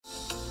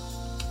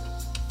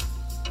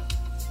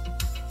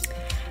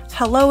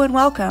Hello and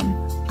welcome.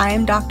 I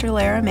am Dr.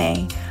 Lara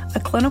May, a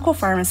clinical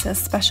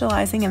pharmacist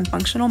specializing in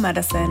functional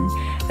medicine,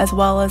 as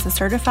well as a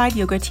certified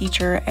yoga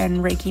teacher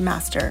and Reiki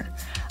master.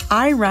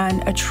 I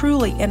run a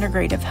truly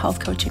integrative health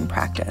coaching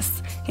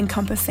practice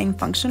encompassing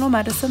functional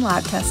medicine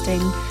lab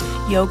testing,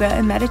 yoga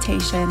and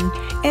meditation,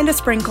 and a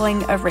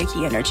sprinkling of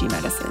Reiki energy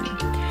medicine.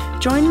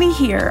 Join me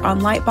here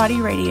on Light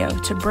Body Radio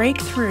to break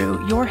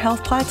through your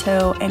health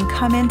plateau and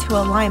come into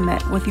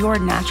alignment with your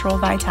natural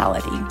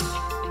vitality.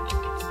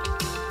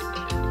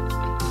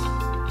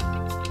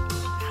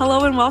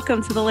 Hello and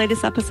welcome to the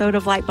latest episode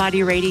of Light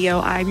Body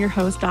Radio. I'm your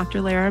host, Dr.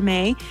 Lara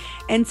May,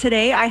 and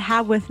today I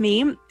have with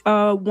me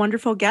a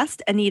wonderful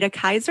guest, Anita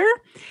Kaiser.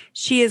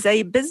 She is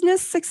a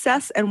business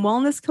success and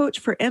wellness coach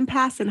for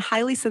empaths and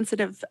highly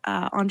sensitive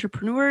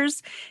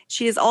entrepreneurs.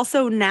 She is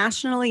also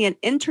nationally and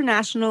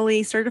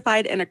internationally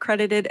certified and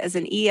accredited as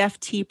an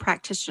EFT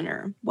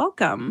practitioner.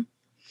 Welcome.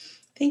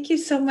 Thank you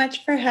so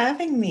much for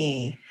having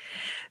me.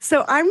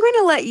 So I'm going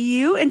to let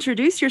you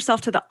introduce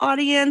yourself to the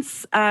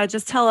audience.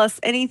 Just tell us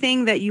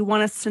anything that you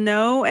want us to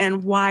know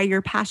and why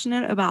you're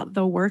passionate about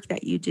the work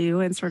that you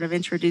do, and sort of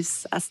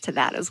introduce us to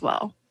that as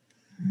well.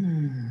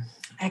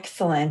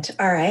 Excellent.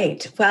 All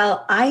right.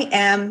 Well, I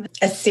am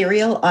a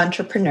serial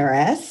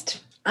entrepreneurist.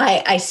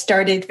 I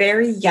started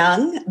very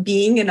young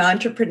being an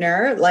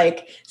entrepreneur,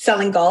 like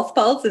selling golf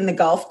balls in the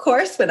golf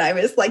course when I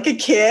was like a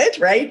kid,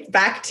 right?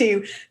 Back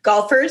to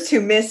golfers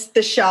who missed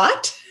the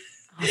shot.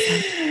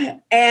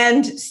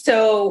 And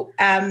so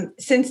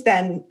since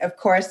then, of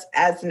course,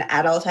 as an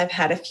adult, I've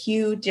had a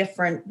few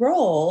different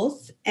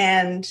roles,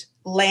 and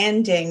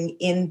landing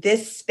in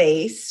this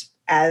space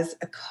as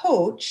a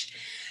coach,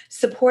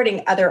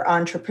 supporting other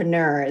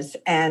entrepreneurs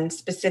and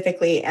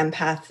specifically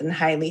empaths and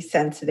highly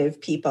sensitive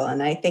people.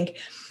 And I think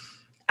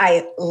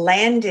I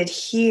landed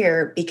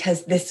here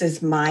because this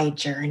is my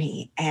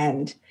journey,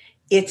 and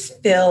it's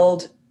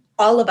filled.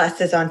 All of us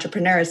as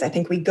entrepreneurs, I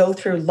think we go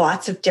through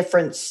lots of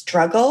different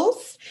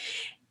struggles.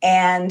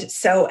 And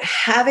so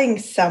having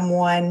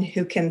someone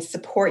who can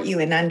support you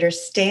and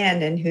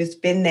understand and who's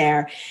been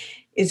there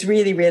is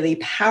really, really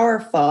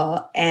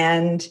powerful.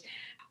 And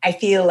I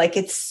feel like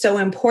it's so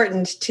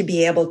important to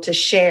be able to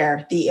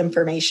share the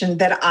information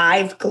that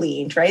I've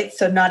gleaned, right?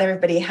 So not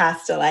everybody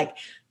has to like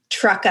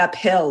truck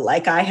uphill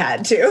like I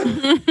had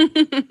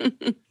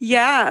to.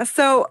 Yeah.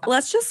 So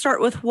let's just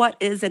start with, what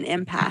is an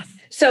empath?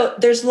 So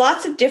there's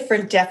lots of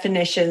different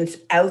definitions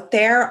out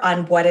there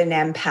on what an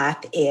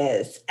empath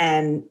is.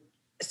 And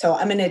so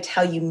I'm going to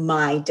tell you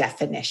my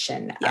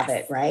definition of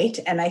it, right?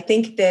 And I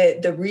think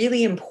the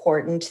really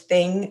important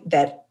thing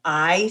that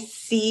I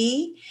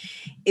see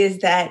is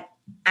that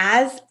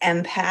as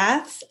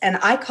empaths, and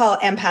I call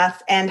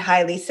empaths and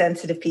highly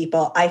sensitive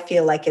people, I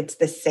feel like it's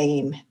the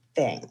same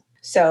thing.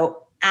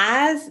 So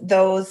as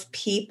those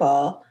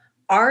people,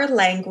 our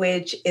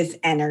language is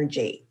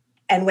energy.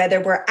 And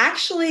whether we're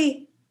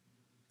actually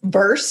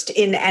burst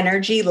in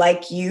energy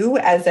like you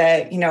as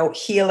a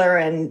healer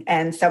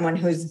and someone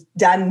who's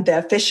done the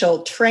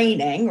official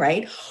training,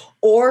 right?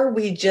 Or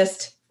we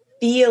just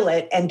feel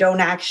it and don't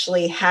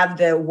actually have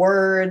the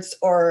words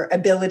or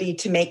ability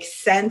to make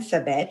sense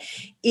of it.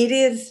 It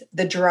is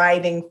the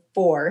driving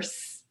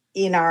force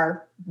in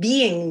our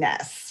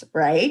beingness,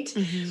 right?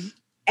 Mm-hmm.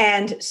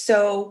 And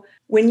so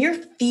when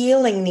you're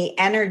feeling the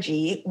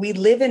energy, we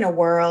live in a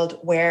world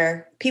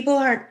where people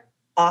aren't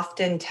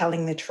often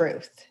telling the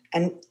truth.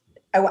 And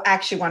I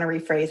actually want to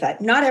rephrase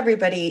that. Not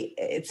everybody,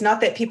 it's not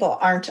that people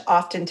aren't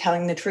often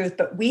telling the truth,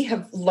 but we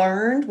have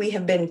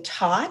been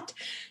taught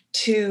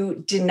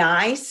to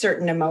deny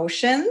certain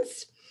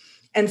emotions.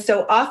 And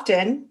so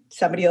often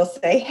somebody will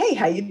say, "Hey,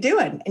 how you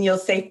doing?" And you'll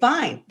say,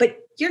 "Fine," but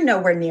you're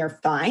nowhere near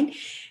fine.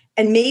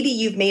 And maybe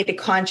you've made a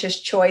conscious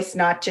choice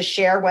not to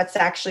share what's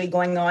actually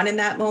going on in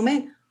that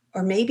moment,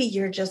 or maybe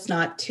you're just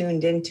not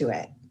tuned into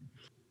it.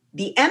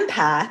 The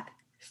empath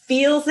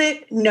feels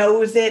it,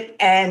 knows it,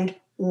 and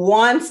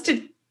wants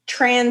to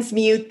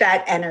transmute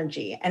that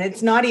energy. And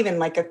it's not even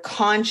like a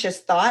conscious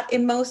thought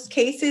in most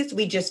cases.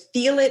 We just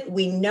feel it,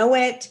 we know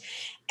it,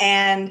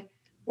 and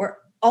we're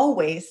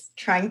always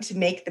trying to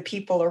make the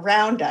people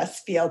around us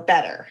feel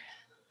better.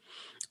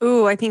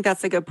 Ooh, I think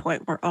that's a good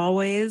point. We're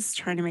always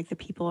trying to make the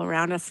people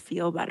around us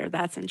feel better.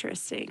 That's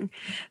interesting.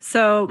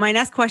 So my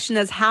next question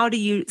is,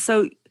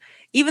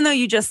 even though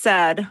you just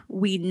said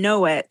we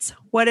know it,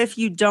 what if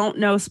you don't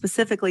know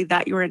specifically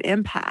that you're an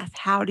empath?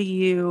 How do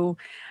you,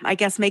 I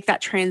guess, make that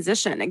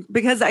transition?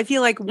 Because I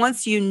feel like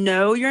once you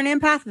know you're an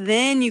empath,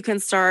 then you can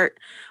start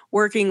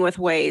working with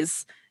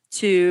ways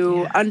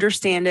to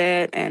understand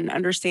it and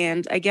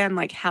understand, again,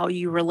 like how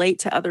you relate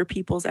to other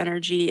people's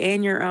energy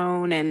and your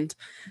own, and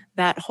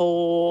that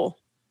whole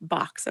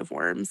box of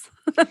worms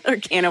or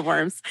can of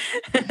worms.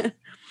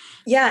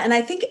 Yeah. And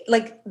I think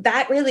like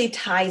that really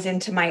ties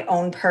into my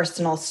own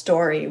personal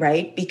story,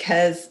 right?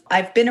 Because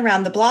I've been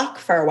around the block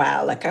for a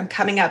while, like I'm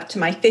coming up to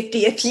my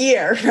 50th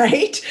year,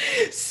 right?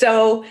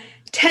 So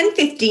 10,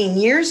 15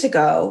 years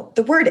ago,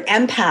 the word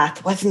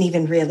empath wasn't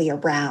even really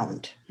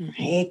around,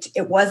 right?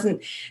 It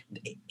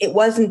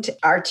wasn't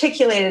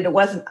articulated.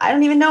 I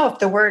don't even know if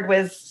the word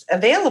was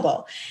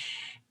available.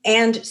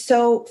 And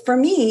so for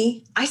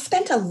me, I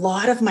spent a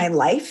lot of my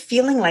life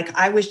feeling like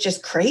I was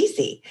just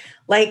crazy.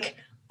 Like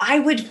I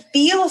would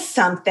feel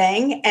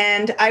something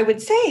and I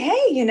would say,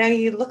 hey,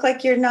 you look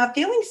like you're not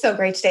feeling so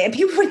great today. And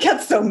people would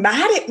get so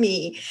mad at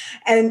me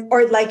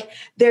or like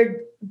there'd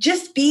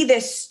just be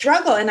this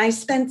struggle. And I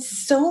spent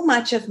so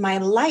much of my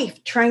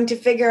life trying to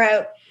figure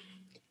out,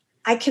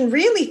 I can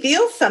really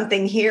feel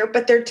something here,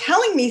 but they're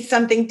telling me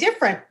something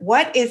different.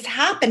 What is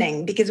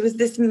happening? Because it was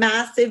this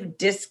massive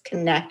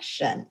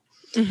disconnection.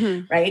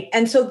 Mm-hmm. Right.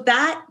 And so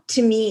that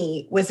to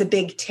me was a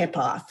big tip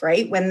off,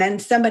 right? When then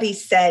somebody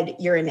said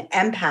you're an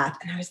empath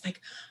and I was like,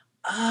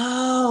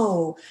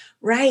 oh,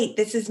 right.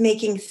 This is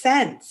making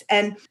sense.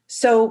 And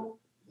so,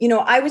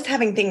 I was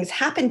having things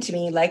happen to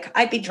me. Like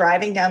I'd be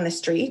driving down the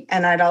street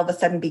and I'd all of a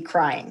sudden be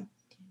crying.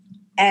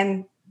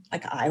 And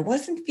like, I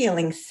wasn't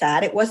feeling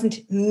sad. It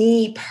wasn't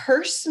me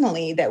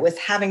personally that was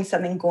having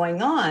something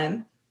going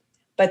on,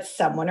 but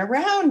someone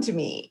around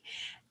me.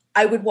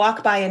 I would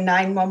walk by a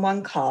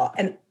 911 call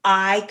and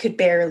I could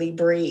barely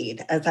breathe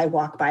as I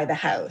walk by the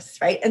house,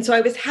 right? And so I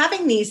was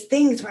having these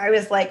things where I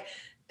was like,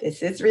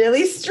 this is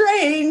really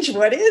strange.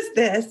 What is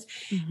this?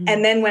 Mm-hmm.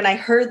 And then when I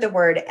heard the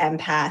word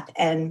empath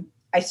and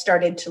I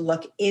started to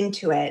look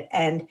into it,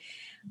 and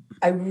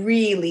I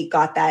really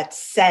got that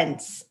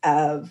sense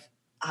of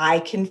I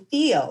can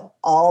feel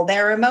all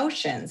their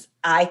emotions.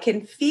 I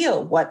can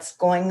feel what's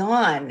going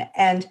on.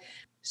 And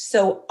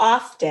so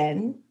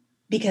often,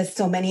 because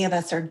so many of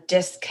us are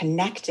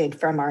disconnected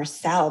from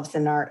ourselves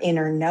and our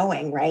inner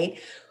knowing, right?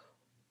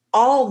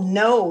 All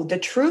know the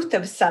truth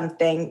of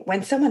something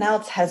when someone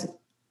else has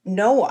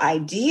no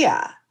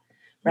idea,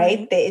 right?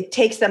 Mm-hmm. It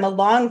takes them a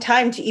long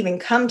time to even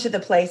come to the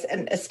place,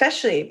 and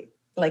especially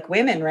like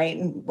women, right?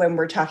 And when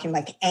we're talking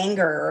like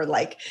anger or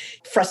like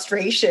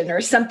frustration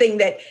or something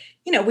that,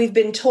 we've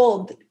been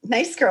told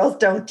nice girls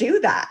don't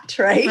do that,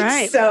 right?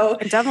 Right. So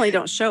I definitely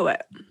don't show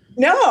it.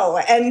 No.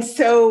 And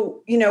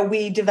so,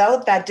 we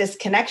develop that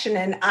disconnection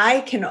and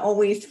I can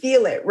always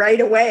feel it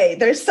right away.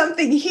 There's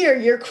something here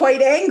you're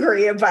quite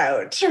angry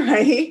about,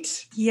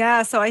 right?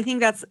 Yeah. So I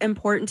think that's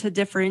important to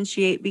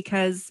differentiate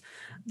because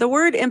the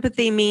word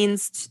empathy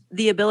means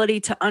the ability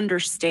to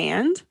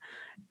understand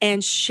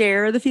and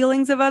share the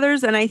feelings of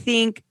others. And I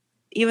think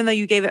even though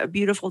you gave it a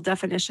beautiful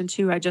definition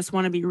too, I just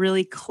want to be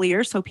really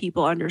clear so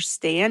people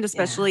understand,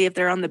 especially if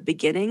they're on the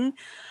beginning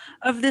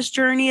of this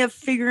journey of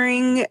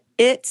figuring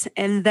it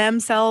and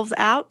themselves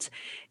out,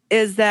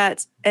 is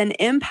that an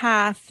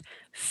empath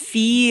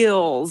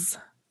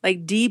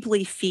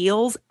deeply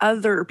feels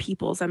other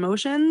people's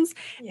emotions.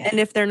 Yeah. And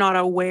if they're not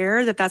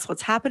aware that that's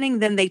what's happening,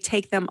 then they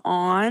take them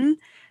on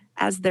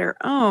as their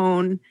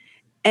own.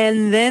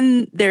 And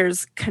then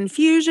there's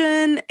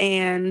confusion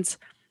and,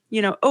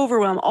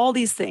 overwhelm, all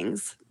these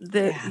things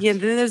that, then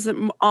there's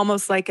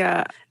almost like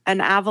an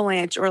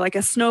avalanche or like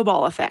a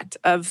snowball effect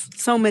of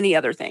so many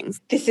other things.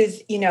 This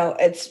is,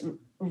 it's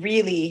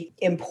really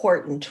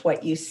important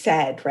what you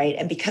said, right?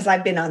 And because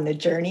I've been on the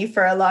journey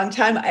for a long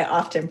time, I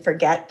often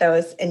forget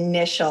those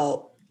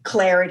initial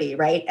clarity,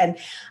 right? And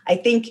I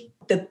think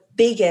the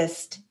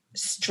biggest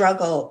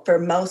struggle for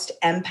most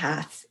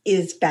empaths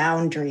is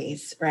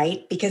boundaries,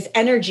 right? Because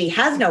energy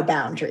has no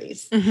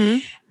boundaries. Mm-hmm.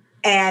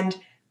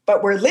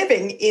 But we're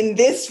living in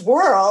this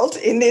world,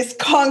 in this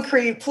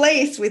concrete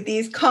place with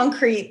these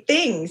concrete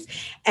things.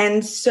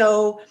 And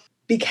so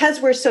because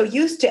we're so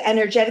used to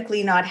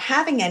energetically not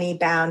having any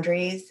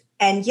boundaries,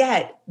 and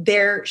yet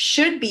there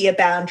should be a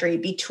boundary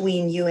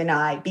between you and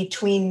I,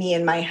 between me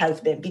and my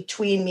husband,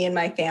 between me and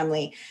my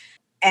family.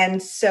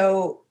 And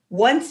so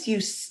once you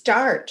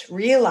start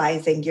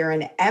realizing you're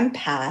an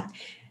empath,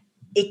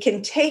 it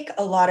can take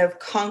a lot of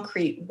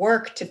concrete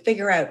work to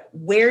figure out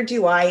where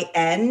do I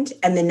end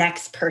and the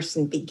next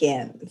person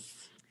begins.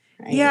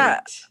 Right?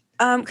 Yeah.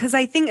 Because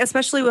I think,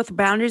 especially with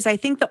boundaries, I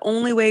think the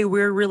only way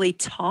we're really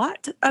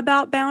taught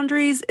about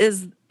boundaries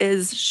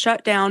is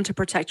shut down to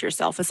protect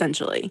yourself,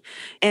 essentially.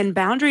 And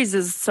boundaries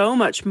is so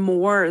much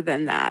more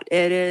than that.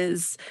 It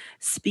is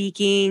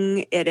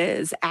speaking, it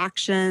is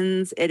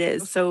actions,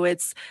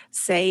 it's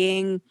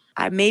saying,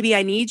 maybe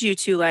I need you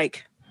to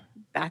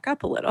back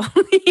up a little,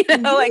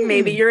 like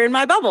maybe you're in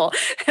my bubble,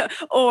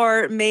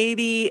 or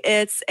maybe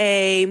it's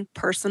a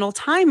personal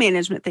time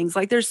management things.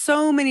 Like there's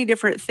so many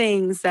different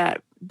things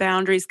that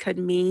boundaries could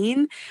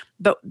mean,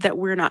 but that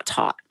we're not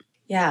taught.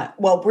 Yeah.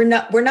 Well, we're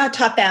not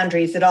taught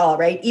boundaries at all,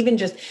 right? Even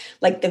just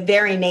like the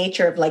very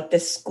nature of like the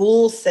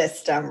school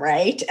system,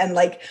 right? And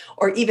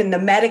or even the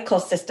medical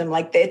system,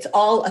 it's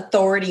all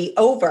authority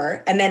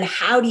over. And then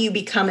how do you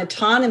become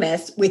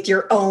autonomous with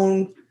your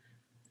own?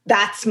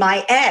 That's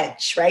my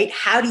edge, right?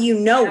 How do you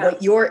know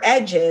what your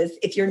edge is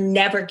if you're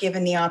never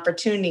given the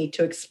opportunity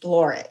to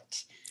explore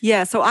it?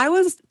 Yeah. So I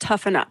was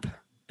toughen up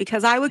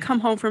because I would come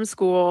home from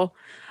school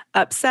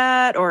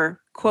upset or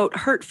quote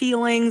hurt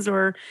feelings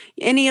or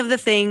any of the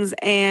things,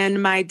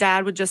 and my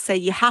dad would just say,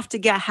 you have to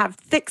have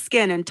thick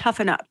skin and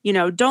toughen up,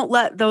 don't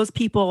let those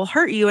people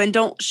hurt you, and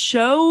don't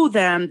show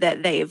them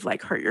that they've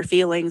like hurt your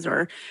feelings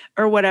or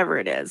whatever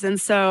it is. And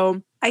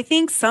so I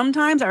think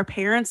sometimes our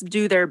parents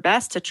do their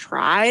best to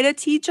try to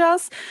teach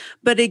us,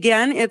 but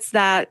again,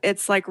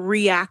 it's like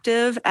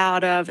reactive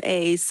out of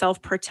a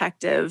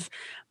self-protective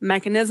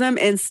mechanism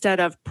instead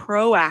of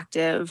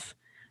proactive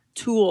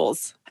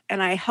tools.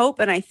 And I hope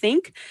and I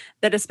think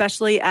that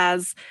especially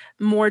as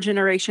more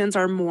generations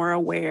are more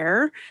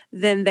aware,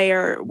 then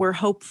we're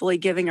hopefully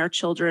giving our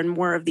children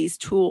more of these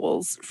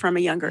tools from a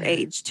younger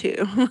age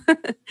too.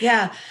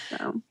 Yeah.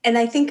 So. And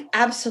I think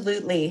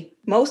absolutely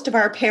most of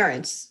our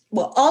parents,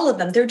 well, all of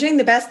them, they're doing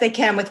the best they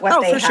can with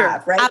what they have,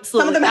 sure. Right? Absolutely.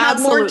 Some of them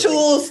have more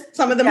tools,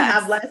 some of them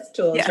have less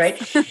tools, yes.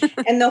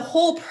 Right? And the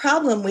whole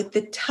problem with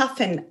the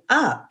toughen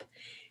up,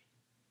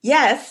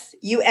 yes,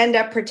 you end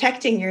up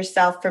protecting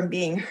yourself from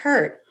being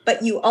hurt,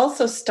 but you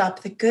also stop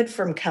the good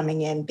from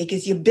coming in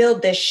because you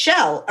build this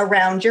shell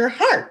around your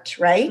heart,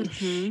 right?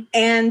 Mm-hmm.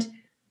 And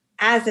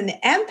as an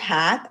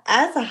empath,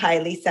 as a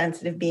highly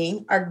sensitive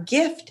being, our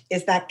gift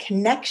is that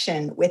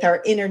connection with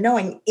our inner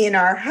knowing in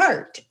our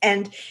heart.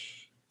 And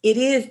it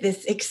is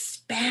this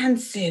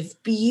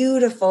expansive,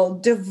 beautiful,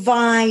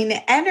 divine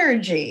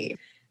energy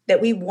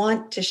that we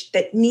want to,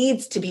 that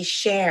needs to be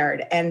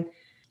shared. And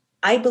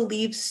I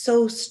believe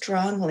so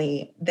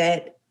strongly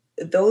that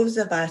those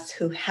of us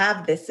who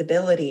have this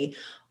ability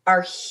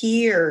are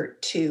here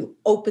to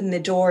open the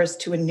doors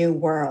to a new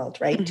world,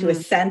 right? Mm-hmm. To a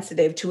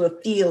sensitive, to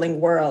a feeling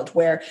world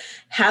where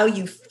how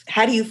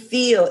do you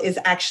feel is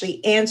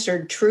actually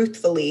answered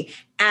truthfully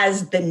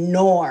as the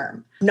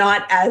norm,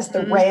 not as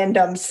the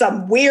random,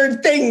 some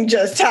weird thing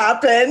just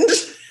happened.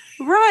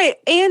 Right.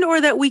 And or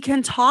that we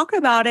can talk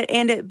about it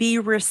and it be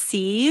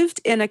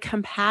received in a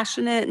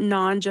compassionate,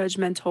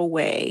 non-judgmental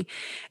way.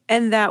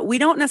 And that we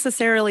don't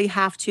necessarily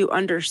have to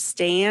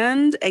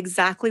understand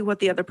exactly what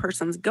the other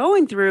person's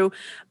going through,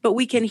 but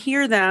we can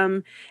hear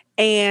them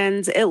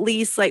and at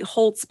least like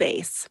hold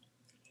space.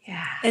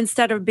 Yeah.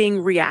 Instead of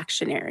being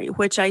reactionary,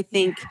 which I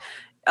think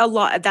a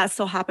lot, that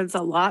still happens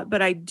a lot,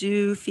 but I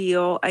do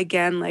feel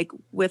again, like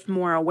with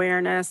more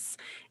awareness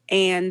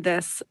and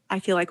this, I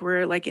feel like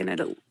we're like in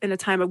a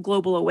time of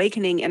global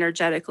awakening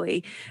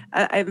energetically.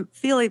 I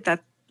feel like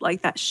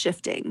that's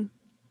shifting.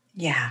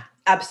 Yeah,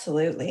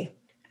 absolutely.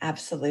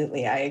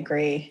 Absolutely. I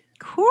agree.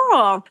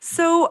 Cool.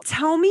 So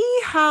tell me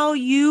how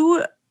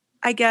you,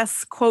 I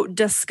guess, quote,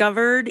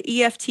 discovered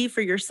EFT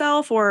for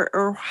yourself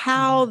or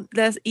how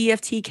this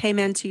EFT came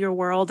into your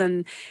world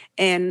and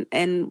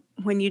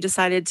when you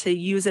decided to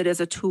use it as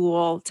a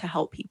tool to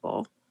help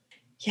people.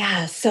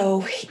 Yeah,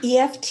 so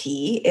EFT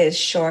is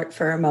short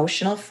for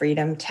Emotional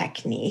Freedom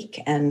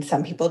Technique, and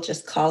some people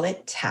just call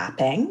it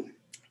tapping.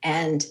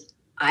 And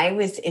I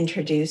was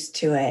introduced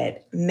to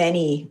it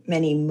many,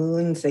 many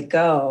moons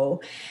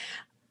ago,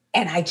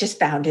 and I just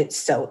found it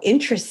so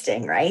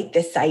interesting, right?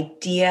 This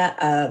idea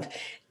of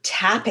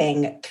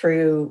tapping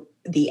through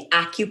the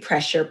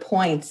acupressure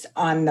points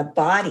on the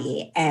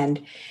body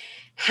and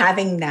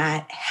having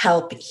that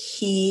help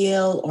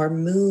heal or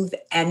move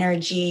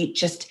energy,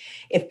 just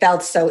it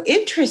felt so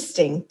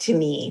interesting to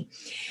me.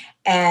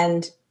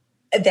 And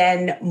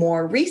then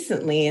more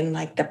recently, in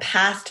like the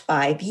past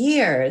 5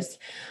 years,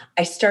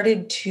 I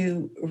started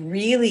to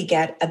really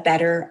get a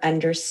better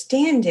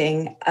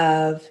understanding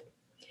of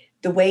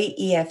the way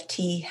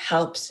EFT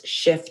helps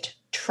shift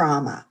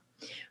trauma,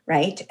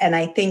 right? And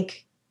I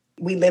think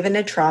we live in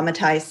a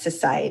traumatized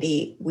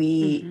society.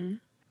 We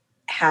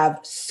have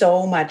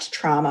so much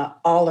trauma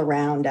all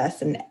around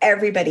us, and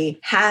everybody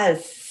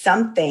has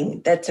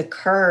something that's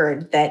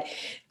occurred that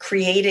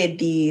created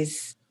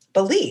these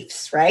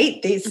beliefs,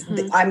 right?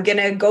 I'm going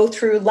to go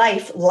through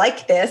life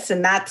like this,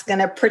 and that's going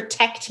to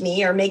protect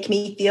me or make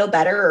me feel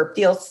better or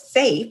feel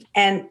safe.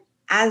 And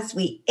as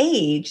we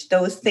age,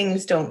 those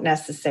things don't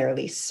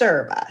necessarily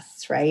serve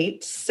us,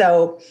 right?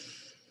 So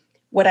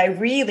what I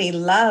really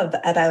love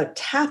about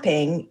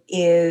tapping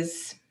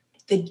is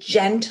the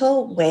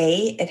gentle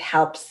way it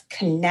helps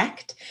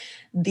connect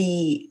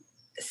the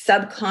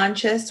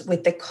subconscious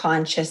with the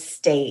conscious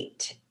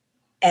state.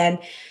 And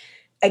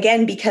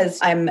again, because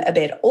I'm a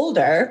bit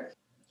older,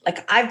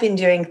 like I've been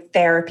doing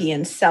therapy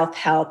and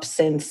self-help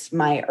since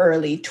my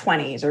early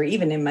 20s or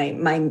even in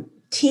my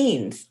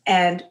teens.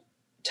 And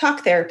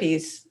talk therapy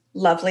is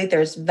lovely.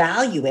 There's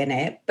value in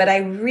it. But I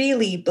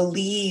really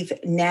believe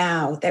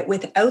now that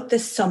without the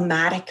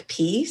somatic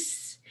piece,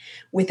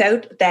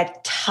 without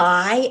that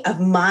tie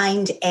of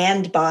mind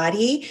and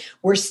body,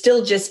 we're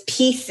still just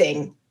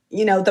piecing,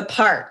 the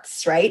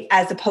parts, right?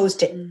 As opposed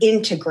to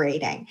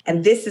integrating.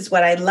 And this is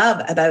what I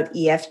love about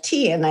EFT.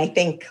 And I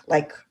think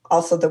like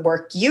also the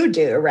work you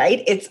do,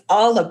 right? It's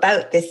all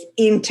about this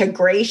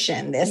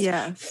integration,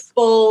 this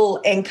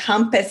full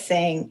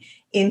encompassing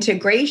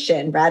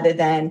integration rather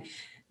than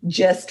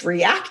just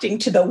reacting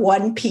to the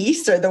one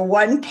piece or the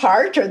one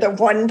part or the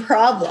one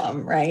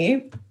problem,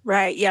 right?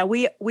 Right. Yeah.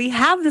 We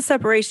have the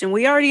separation.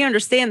 We already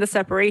understand the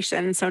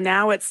separation. So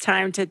now it's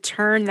time to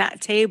turn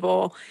that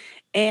table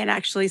and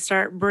actually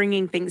start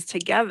bringing things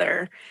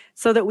together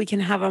so that we can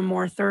have a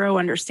more thorough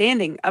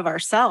understanding of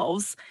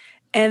ourselves.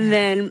 And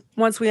then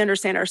once we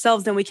understand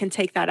ourselves, then we can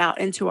take that out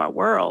into our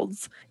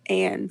worlds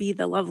and be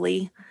the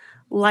lovely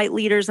light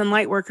leaders and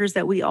light workers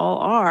that we all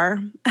are.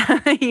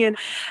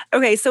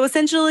 Okay, so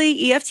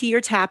essentially EFT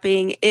or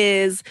tapping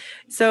is,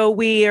 so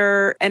we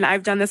are, and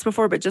I've done this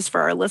before, but just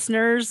for our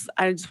listeners,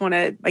 I just want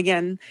to,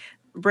 again,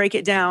 break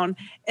it down.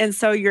 And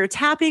so you're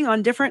tapping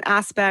on different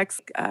aspects.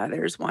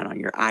 There's one on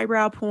your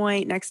eyebrow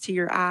point, next to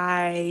your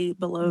eye,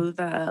 below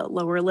the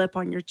lower lip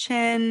on your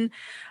chin,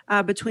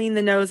 between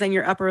the nose and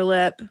your upper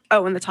lip.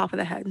 Oh, and the top of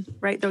the head,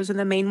 right? Those are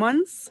the main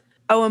ones.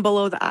 Oh, and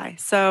below the eye.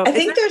 So I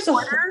think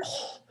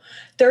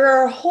there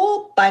are a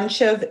whole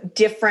bunch of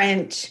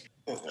different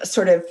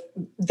sort of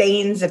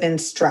veins of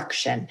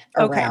instruction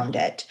around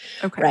it,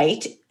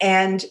 right?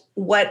 And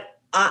what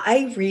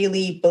I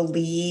really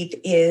believe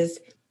is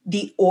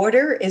the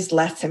order is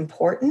less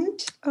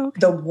important.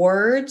 The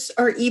words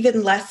are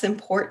even less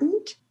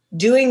important.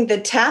 Doing the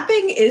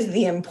tapping is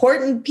the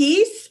important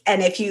piece.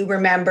 And if you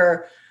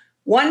remember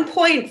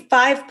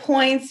 1.5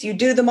 points, you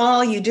do them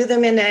all, you do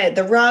them in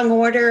the wrong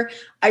order,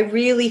 I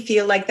really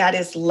feel like that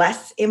is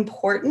less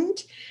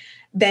important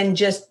than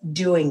just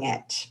doing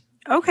it.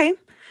 Okay.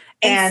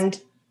 And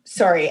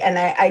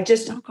I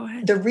just,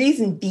 the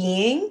reason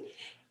being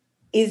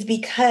is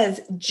because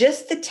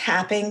just the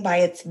tapping by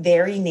its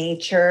very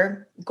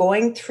nature,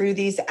 going through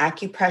these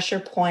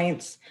acupressure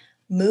points,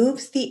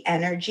 moves the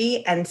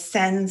energy and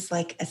sends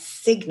like a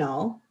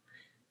signal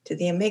to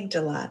the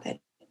amygdala that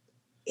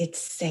it's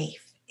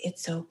safe,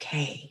 it's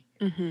okay,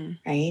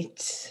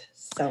 right?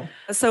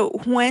 So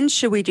when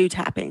should we do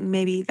tapping?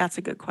 Maybe that's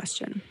a good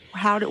question.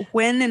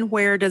 When and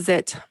where does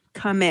it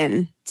come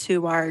in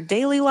to our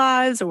daily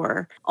lives,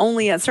 or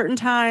only at certain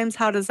times?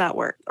 How does that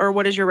work? Or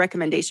what is your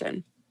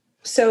recommendation?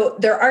 So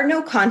there are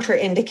no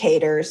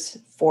contraindicators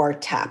for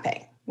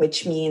tapping,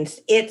 which means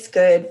it's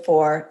good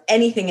for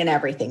anything and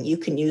everything. You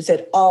can use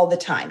it all the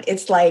time.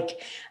 It's like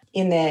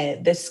in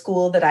the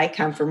school that I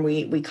come from,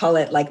 we call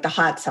it like the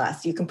hot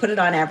sauce. You can put it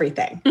on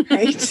everything,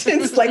 right?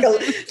 It's like a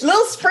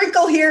little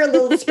sprinkle here, a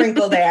little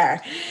sprinkle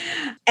there.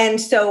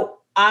 And so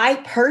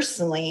I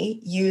personally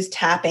use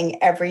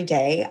tapping every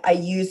day. I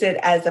use it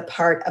as a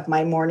part of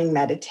my morning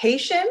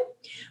meditation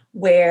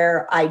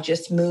where I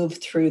just move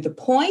through the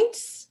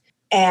points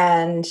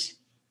and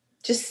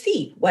just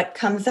see what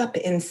comes up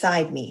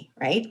inside me,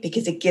 right?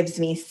 Because it gives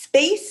me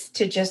space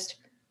to just,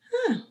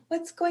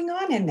 what's going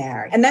on in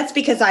there? And that's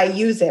because I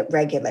use it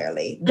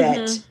regularly.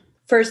 That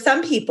for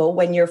some people,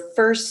 when you're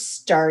first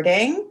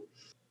starting,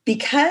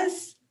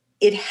 because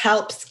it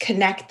helps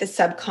connect the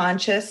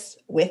subconscious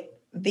with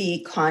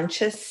the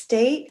conscious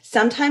state,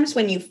 sometimes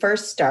when you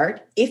first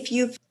start, if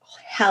you've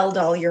held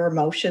all your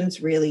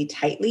emotions really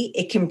tightly,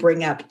 it can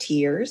bring up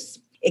tears.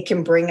 It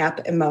can bring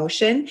up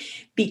emotion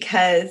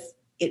because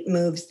it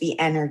moves the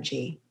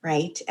energy,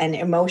 right? And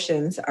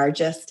emotions are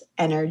just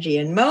energy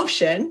in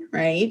motion,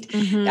 right?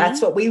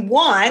 That's what we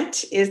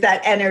want, is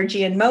that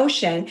energy in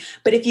motion.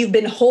 But if you've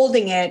been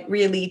holding it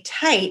really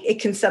tight, it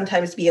can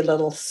sometimes be a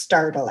little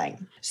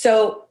startling.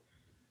 So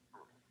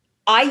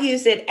I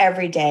use it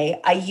every day.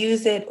 I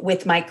use it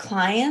with my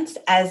clients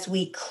as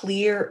we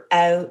clear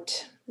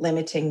out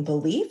limiting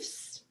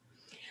beliefs.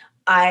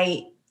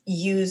 I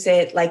use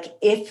it like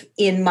if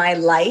in my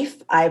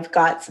life I've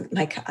got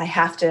I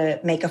have to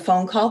make a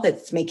phone call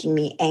that's making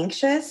me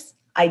anxious,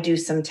 I do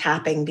some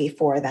tapping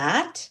before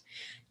that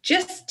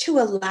just to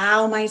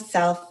allow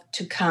myself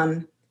to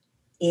come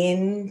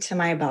into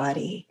my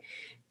body,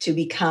 to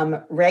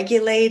become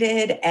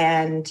regulated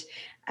and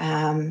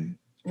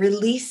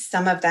release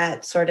some of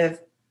that sort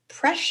of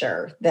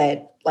pressure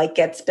that like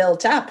gets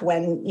built up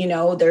when,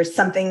 there's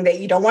something that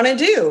you don't want to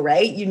do,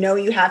 right?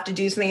 You have to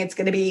do something. It's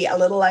going to be a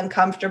little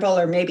uncomfortable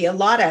or maybe a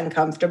lot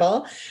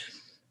uncomfortable.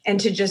 And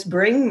to just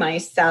bring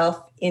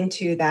myself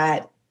into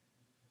that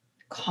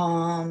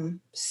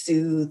calm,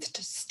 soothed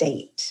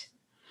state.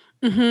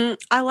 I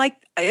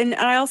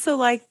also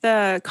like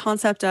the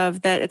concept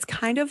of that. It's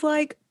kind of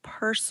like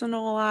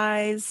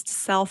personalized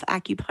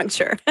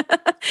self-acupuncture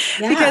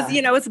because,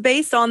 it's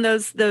based on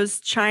those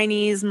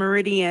Chinese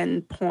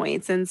meridian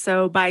points. And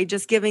so by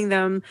just giving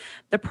them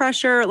the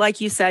pressure,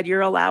 like you said,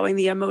 you're allowing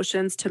the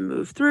emotions to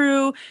move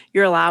through,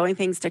 you're allowing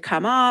things to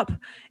come up.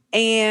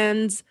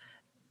 And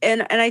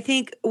I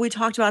think we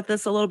talked about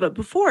this a little bit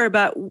before,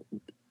 but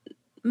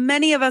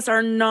many of us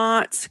are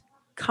not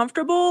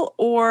comfortable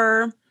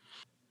or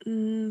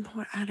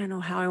I don't know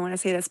how I want to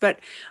say this, but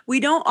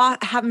we don't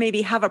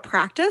have a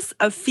practice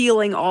of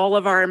feeling all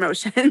of our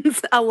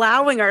emotions,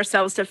 allowing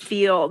ourselves to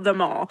feel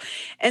them all.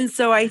 And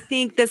so I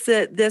think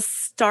this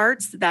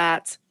starts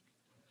that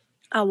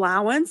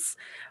allowance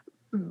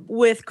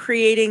with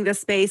creating the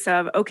space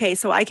of, okay,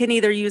 so I can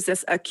either use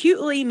this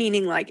acutely,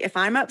 meaning like if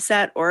I'm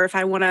upset or if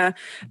I want to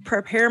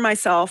prepare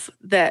myself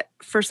that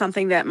for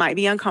something that might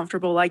be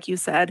uncomfortable, like you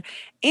said,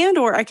 and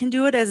or I can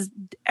do it as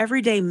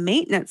everyday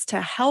maintenance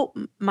to help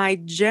my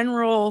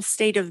general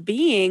state of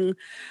being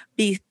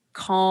be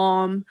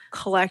calm,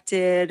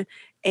 collected,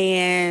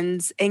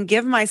 and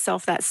give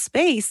myself that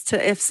space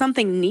to, if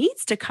something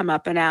needs to come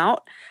up and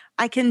out,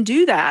 I can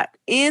do that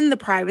in the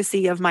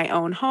privacy of my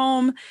own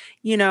home.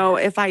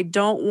 If I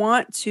don't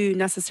want to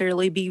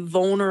necessarily be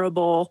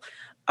vulnerable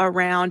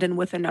around and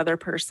with another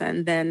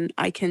person, then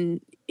I can,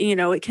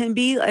 it can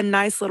be a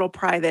nice little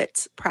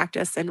private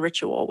practice and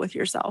ritual with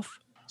yourself.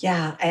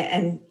 Yeah.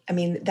 And I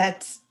mean,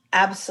 that's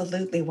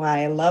absolutely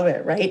why I love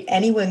it, right?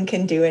 Anyone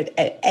can do it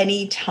at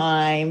any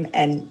time.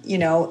 And,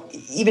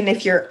 even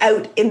if you're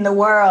out in the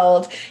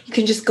world, you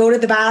can just go to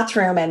the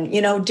bathroom and,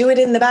 do it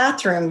in the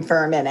bathroom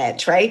for a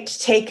minute, right?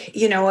 Take,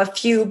 a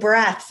few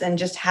breaths and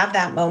just have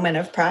that moment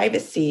of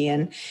privacy.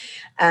 And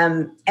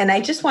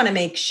I just want to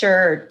make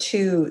sure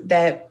too,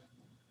 that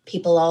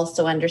people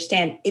also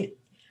understand it.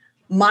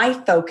 My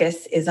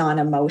focus is on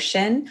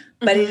emotion,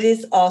 but it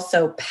is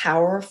also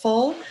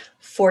powerful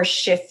for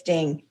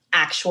shifting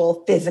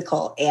actual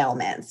physical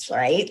ailments,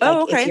 right?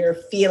 If you're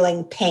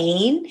feeling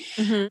pain,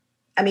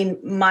 I mean,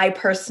 my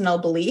personal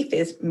belief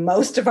is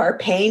most of our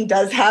pain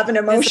does have an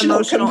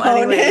emotional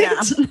component,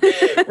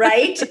 anyway,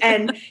 right?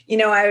 And,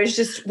 I was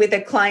just with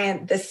a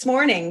client this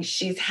morning.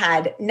 She's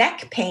had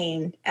neck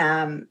pain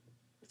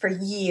for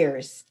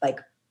years,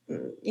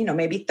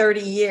 maybe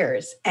 30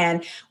 years.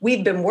 And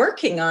we've been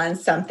working on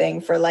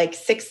something for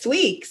 6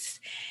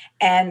 weeks.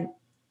 And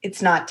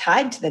it's not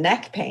tied to the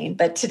neck pain.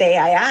 But today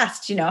I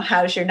asked,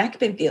 how's your neck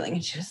been feeling?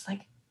 And she was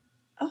like,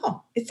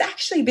 oh, it's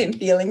actually been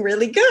feeling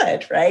really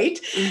good, right?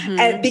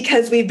 And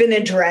because we've been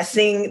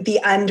addressing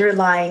the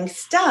underlying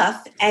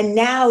stuff. And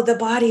now the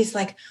body's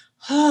like,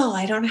 oh,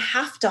 I don't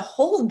have to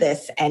hold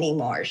this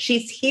anymore.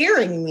 She's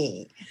hearing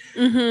me.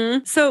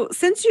 So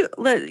since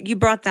you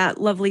brought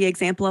that lovely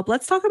example up,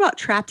 let's talk about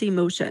trapped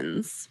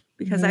emotions.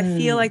 Because I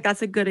feel like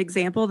that's a good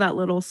example, that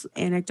little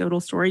anecdotal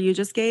story you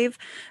just gave.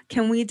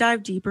 Can we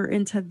dive deeper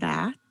into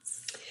that?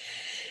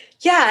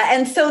 Yeah.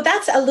 And so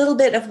that's a little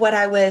bit of what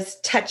I was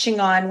touching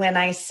on when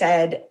I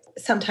said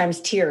sometimes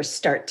tears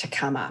start to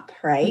come up,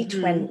 right?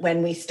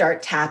 When we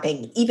start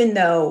tapping, even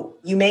though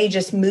you may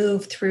just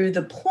move through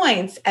the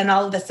points and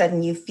all of a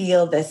sudden you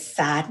feel this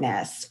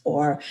sadness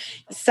or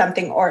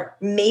something, or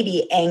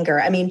maybe anger.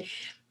 I mean,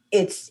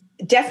 it's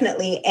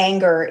definitely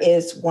anger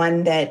is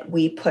one that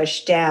we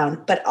push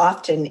down, but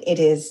often it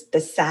is the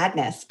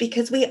sadness,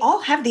 because we all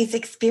have these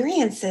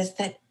experiences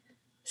that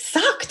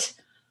sucked.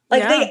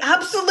 They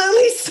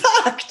absolutely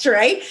sucked,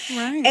 right?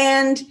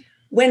 And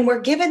when we're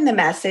given the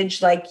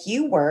message, like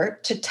you were,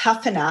 to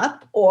toughen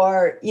up,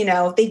 or,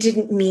 they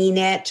didn't mean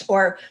it,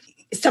 or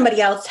somebody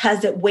else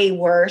has it way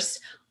worse,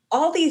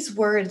 all these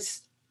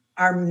words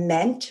are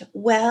meant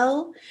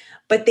well,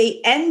 but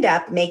they end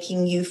up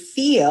making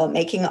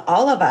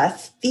all of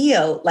us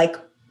feel like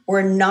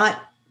we're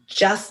not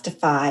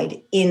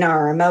justified in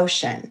our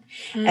emotion.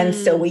 And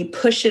so we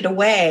push it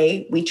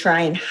away, we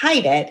try and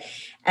hide it.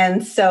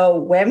 And so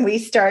when we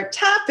start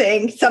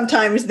tapping,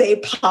 sometimes they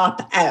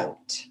pop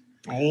out,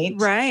 right?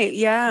 Right.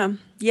 Yeah.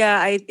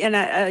 Yeah.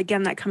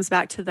 Again, that comes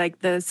back to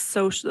the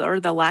social,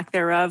 or the lack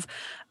thereof,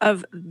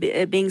 of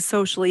it being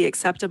socially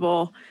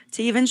acceptable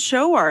to even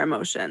show our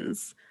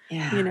emotions.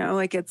 Yeah.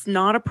 It's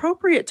not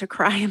appropriate to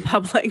cry in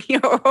public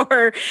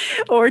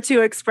or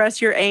to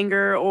express your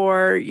anger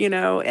or,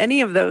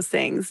 any of those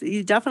things.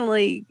 You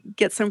definitely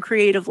get some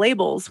creative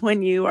labels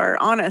when you are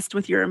honest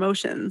with your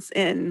emotions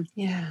in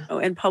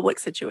public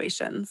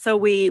situations. So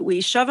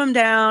we shove them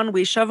down,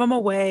 we shove them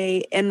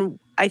away. And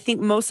I think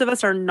most of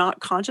us are not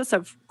conscious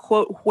of,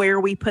 quote,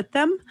 where we put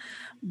them,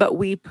 but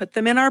we put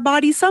them in our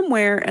body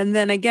somewhere. And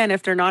then again,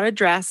 if they're not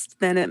addressed,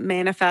 then it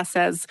manifests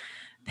as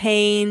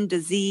pain,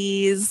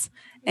 disease,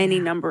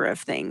 any number of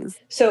things.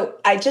 So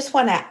I just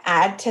want to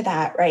add to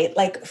that, right?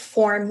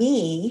 For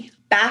me,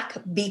 back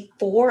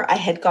before I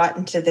had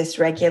gotten to this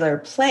regular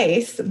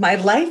place, my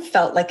life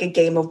felt like a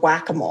game of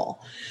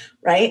whack-a-mole,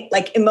 right?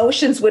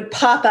 Emotions would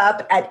pop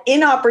up at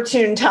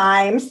inopportune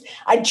times.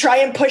 I'd try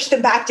and push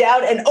them back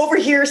down, and over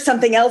here,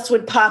 something else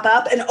would pop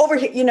up, and over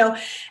here,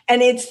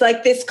 and it's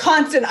this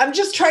constant, I'm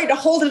just trying to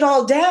hold it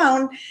all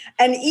down.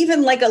 And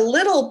even a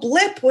little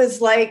blip was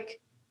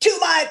too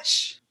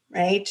much.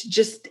 Right.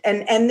 Just,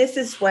 and this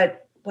is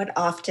what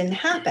often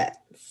happens,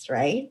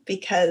 right?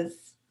 Because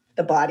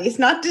the body's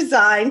not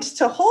designed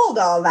to hold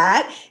all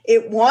that.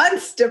 It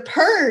wants to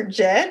purge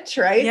it,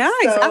 right? Yeah,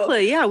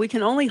 exactly. Yeah. We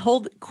can only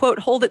hold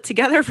it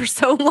together for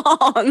so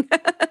long.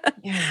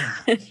 Yeah.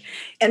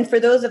 And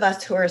for those of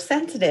us who are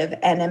sensitive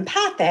and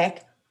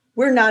empathic,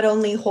 we're not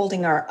only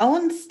holding our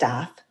own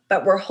stuff,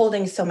 but we're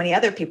holding so many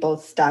other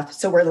people's stuff.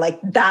 So we're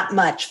that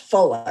much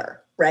fuller.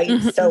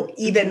 Right. So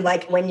even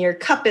when your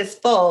cup is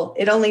full,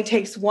 it only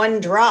takes one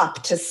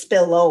drop to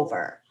spill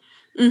over.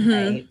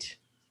 Right.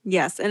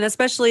 Yes. And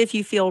especially if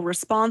you feel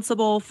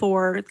responsible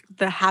for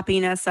the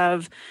happiness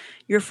of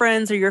your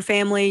friends or your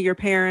family, your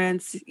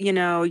parents,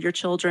 your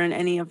children,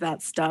 any of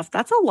that stuff.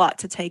 That's a lot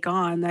to take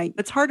on. Like,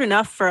 it's hard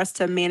enough for us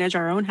to manage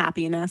our own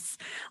happiness,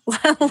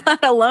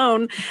 let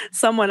alone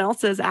someone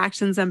else's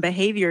actions and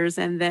behaviors,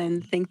 and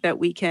then think that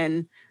we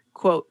can,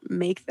 quote,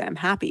 make them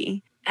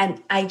happy.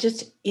 And I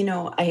just,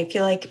 I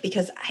feel like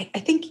because I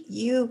think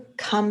you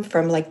come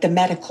from like the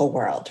medical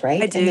world,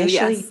 right? I do,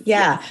 initially. yes.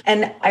 Yeah. Yes.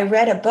 And I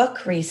read a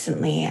book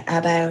recently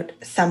about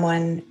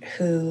someone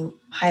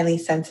highly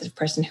sensitive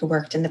person who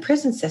worked in the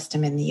prison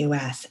system in the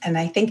US. And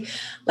I think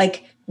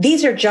like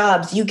these are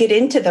jobs, you get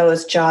into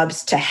those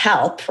jobs to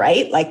help,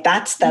 right? Like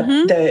that's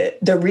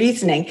the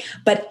reasoning.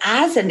 But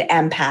as an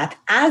empath,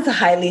 as a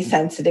highly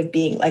sensitive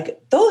being,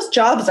 like those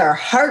jobs are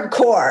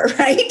hardcore,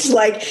 right?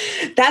 Like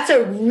that's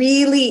a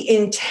really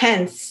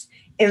intense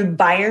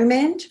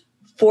environment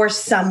for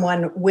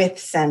someone with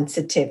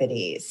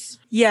sensitivities.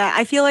 Yeah,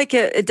 I feel like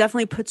it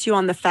definitely puts you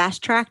on the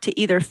fast track to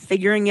either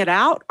figuring it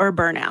out or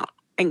burnout.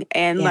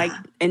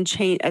 And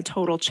change a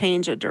total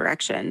change of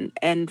direction.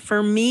 And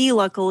for me,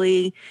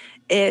 luckily,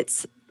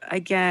 it's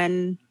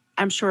again,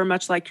 I'm sure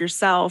much like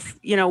yourself,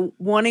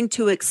 wanting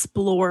to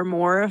explore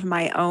more of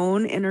my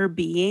own inner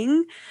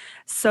being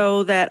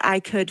so that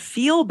I could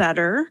feel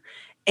better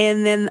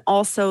and then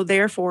also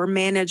therefore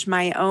manage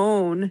my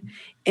own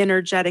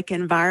energetic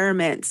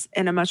environment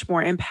in a much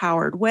more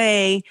empowered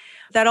way.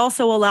 That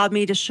also allowed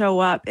me to show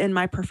up in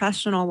my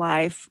professional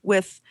life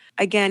with,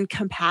 again,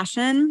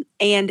 compassion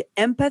and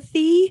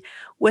empathy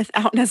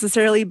without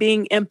necessarily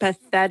being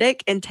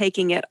empathetic and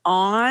taking it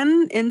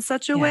on in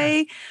such a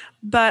way,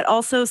 but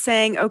also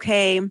saying,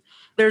 okay,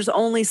 there's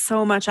only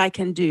so much I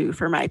can do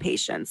for my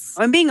patients.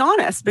 I'm being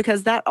honest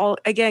because that all,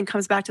 again,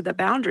 comes back to the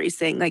boundaries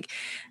thing. Like,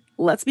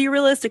 let's be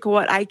realistic.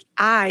 What I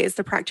as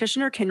the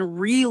practitioner can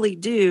really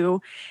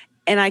do,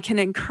 and I can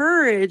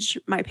encourage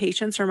my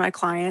patients or my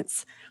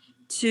clients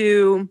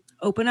to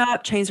open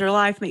up, change their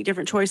life, make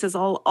different choices,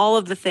 all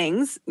of the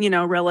things,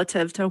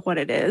 relative to what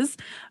it is.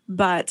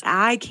 But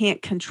I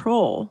can't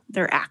control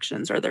their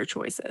actions or their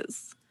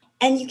choices.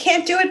 And you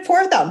can't do it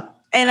for them.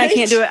 And right? I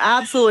can't do it.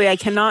 Absolutely. I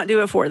cannot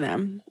do it for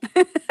them.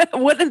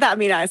 Wouldn't that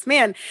be nice?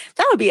 Man,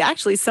 that would be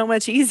actually so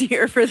much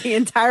easier for the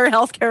entire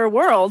healthcare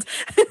world.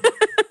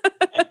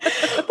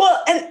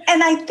 Well,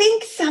 and I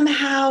think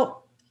somehow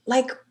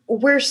like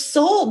we're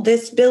sold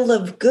this bill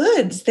of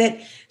goods that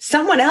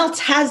someone else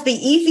has the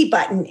easy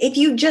button. If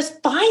you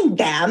just find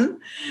them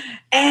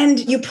and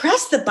you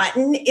press the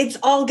button, it's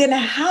all going to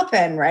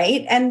happen,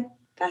 right? And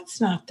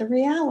that's not the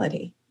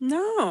reality.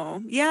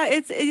 No. Yeah,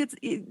 it's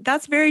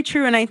that's very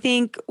true. And I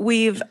think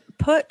we've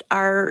put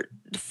our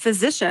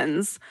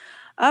physicians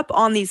up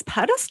on these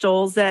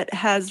pedestals that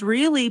has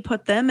really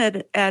put them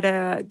at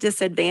a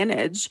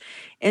disadvantage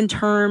in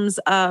terms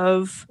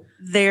of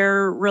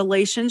their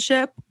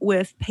relationship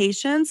with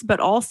patients, but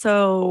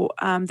also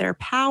their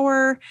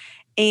power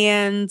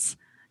and,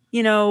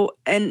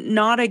 and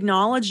not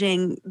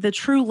acknowledging the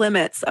true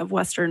limits of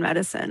Western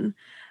medicine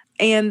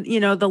and,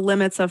 the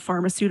limits of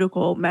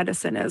pharmaceutical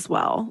medicine as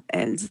well.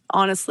 And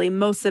honestly,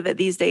 most of it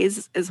these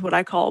days is what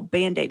I call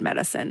Band-Aid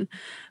medicine,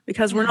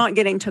 because we're not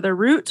getting to the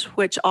root,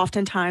 which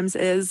oftentimes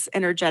is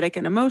energetic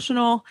and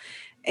emotional.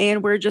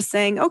 And we're just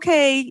saying,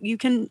 okay, you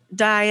can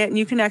diet and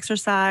you can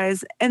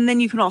exercise, and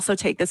then you can also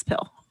take this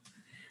pill.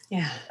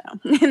 Yeah.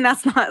 And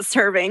that's not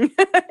serving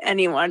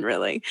anyone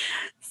really.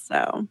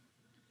 So,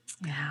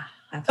 yeah.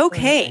 Absolutely.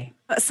 Okay.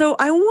 So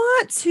I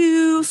want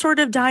to sort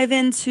of dive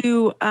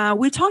into,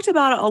 we talked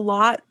about it a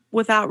lot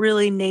without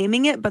really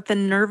naming it, but the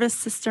nervous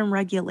system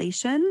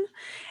regulation.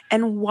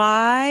 And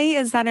why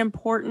is that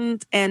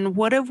important? And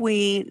what have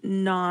we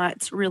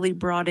not really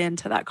brought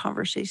into that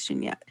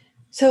conversation yet?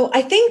 So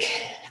I think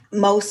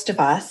most of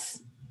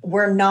us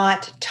were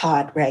not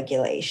taught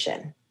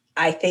regulation.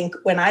 I think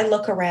when I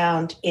look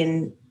around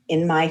in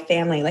my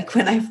family, like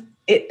when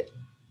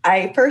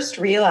I first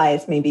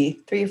realized maybe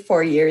 3 or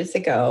 4 years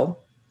ago,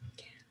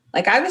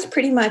 like I was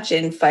pretty much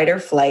in fight or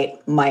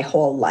flight my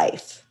whole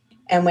life.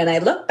 And when I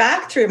look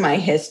back through my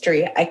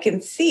history, I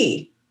can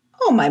see,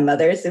 oh, my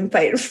mother's in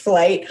fight or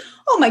flight.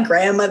 Oh, my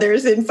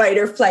grandmother's in fight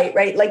or flight,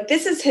 right? Like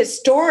this is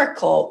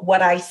historical,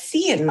 what I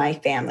see in my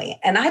family.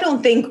 And I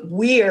don't think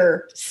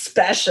we're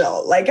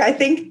special. Like I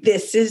think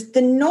this is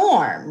the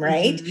norm,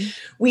 right? Mm-hmm.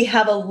 We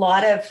have a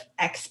lot of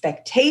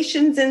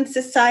expectations in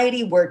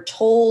society. We're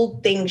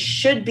told things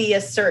should be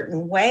a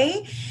certain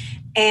way.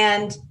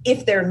 And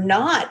if they're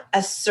not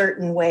a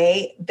certain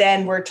way,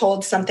 then we're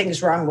told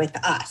something's wrong with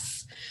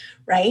us,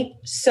 right?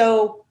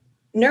 So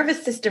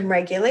nervous system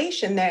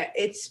regulation,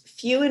 it's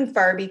few and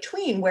far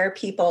between where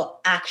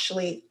people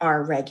actually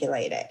are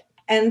regulated.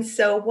 And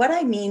so what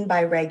I mean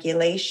by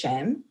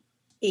regulation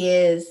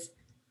is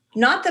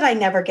not that I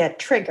never get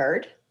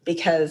triggered,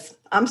 because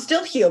I'm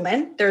still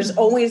human. There's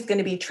always going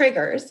to be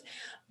triggers.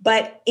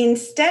 But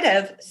instead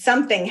of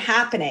something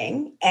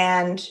happening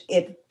and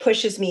it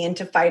pushes me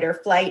into fight or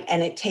flight,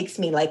 and it takes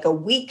me like a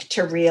week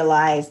to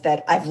realize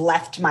that I've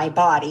left my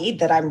body,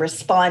 that I'm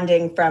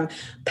responding from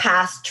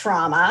past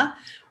trauma,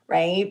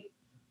 right?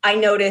 I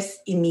notice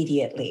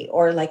immediately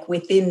or like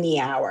within the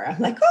hour. I'm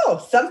like,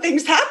 oh,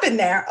 something's happened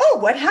there. Oh,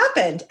 what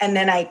happened? And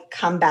then I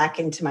come back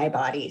into my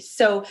body.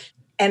 So,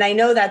 and I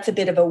know that's a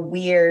bit of a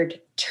weird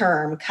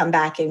term, come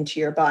back into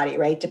your body,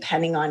 right?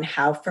 Depending on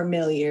how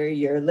familiar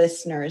your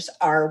listeners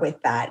are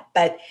with that.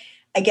 But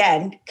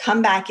again,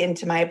 come back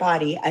into my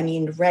body, I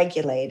mean,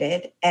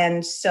 regulated.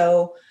 And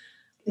so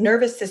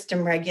nervous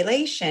system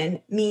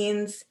regulation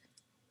means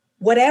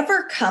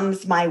whatever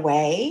comes my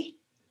way,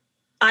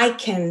 I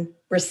can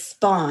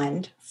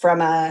respond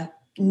from a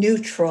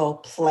neutral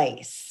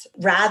place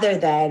rather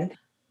than,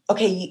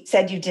 okay, you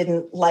said you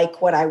didn't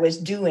like what I was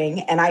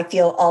doing and I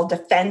feel all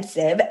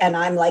defensive and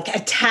I'm like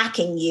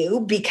attacking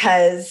you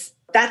because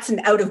that's an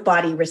out of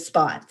body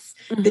response.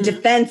 Mm-hmm. The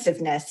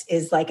defensiveness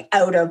is like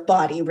out of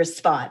body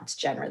response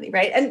generally,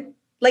 right? And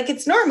like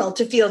it's normal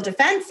to feel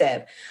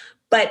defensive,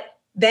 but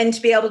then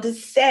to be able to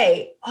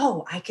say,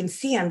 oh, I can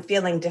see I'm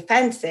feeling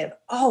defensive.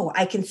 Oh,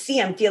 I can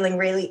see I'm feeling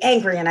really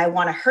angry and I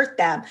want to hurt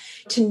them.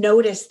 To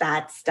notice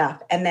that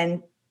stuff and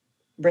then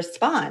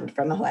respond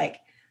from like,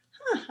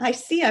 I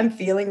see I'm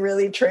feeling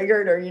really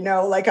triggered or,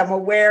 like I'm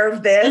aware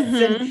of this.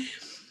 Mm-hmm. And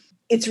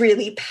it's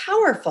really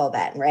powerful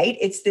then, right?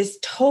 It's this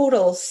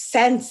total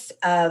sense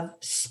of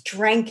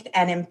strength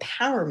and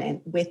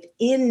empowerment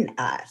within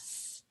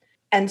us.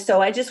 And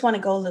so I just want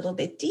to go a little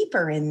bit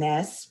deeper in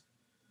this.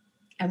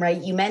 And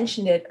right, you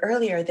mentioned it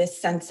earlier, this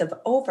sense of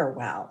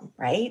overwhelm,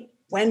 right?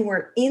 When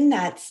we're in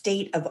that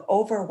state of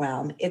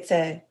overwhelm, it's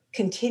a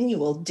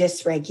continual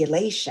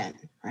dysregulation,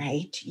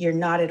 right? You're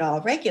not at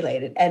all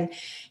regulated. And,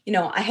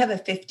 I have a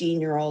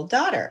 15-year-old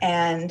daughter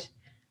and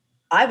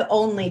I've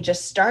only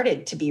just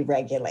started to be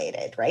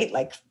regulated, right?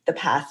 Like the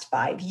past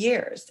 5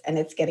 years, and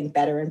it's getting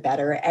better and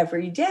better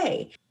every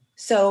day.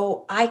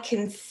 So I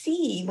can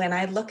see when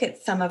I look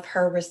at some of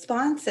her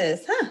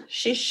responses,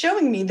 she's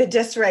showing me the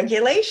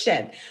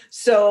dysregulation.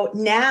 So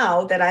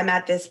now that I'm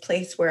at this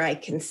place where I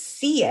can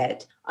see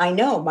it, I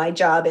know my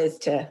job is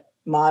to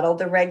model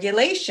the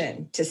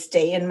regulation, to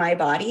stay in my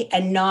body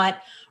and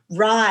not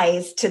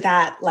rise to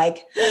that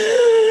like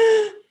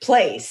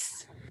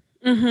place.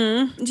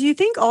 Mm-hmm. Do you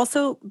think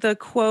also the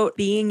quote,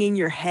 being in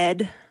your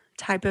head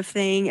type of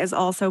thing is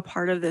also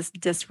part of this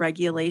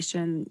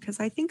dysregulation?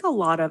 Because I think a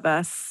lot of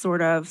us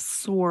sort of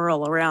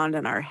swirl around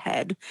in our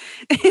head,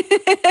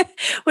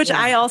 which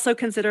I also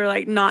consider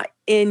like not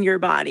in your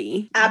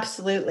body.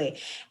 Absolutely.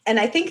 And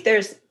I think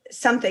there's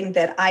something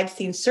that I've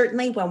seen,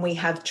 certainly when we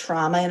have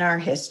trauma in our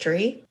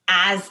history,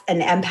 as an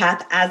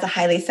empath, as a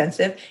highly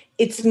sensitive,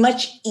 it's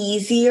much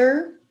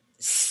easier,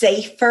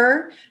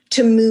 safer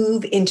to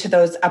move into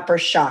those upper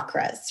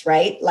chakras,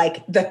 right?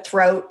 Like the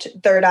throat,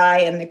 third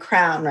eye, and the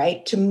crown,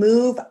 right? To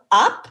move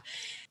up,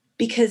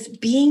 because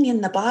being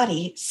in the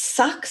body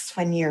sucks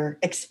when you're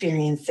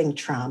experiencing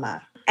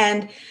trauma.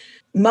 And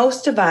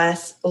most of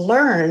us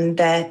learn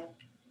that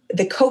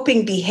the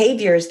coping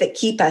behaviors that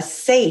keep us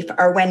safe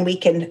are when we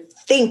can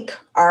think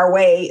our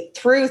way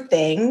through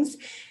things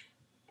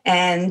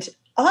and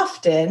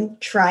often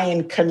try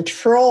and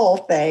control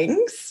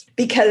things,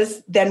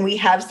 because then we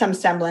have some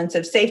semblance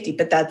of safety,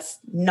 but that's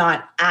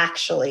not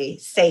actually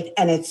safe.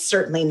 And it's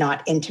certainly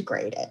not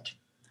integrated.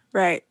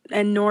 Right.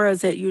 And nor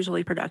is it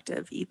usually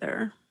productive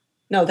either.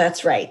 No,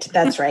 that's right.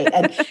 That's right.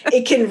 And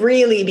it can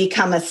really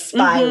become a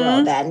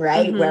spiral then,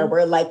 right? Where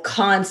we're like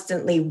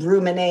constantly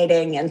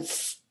ruminating and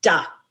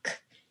stuck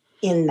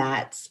in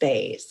that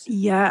space.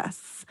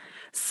 Yes.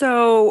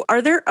 So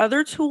are there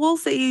other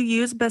tools that you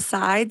use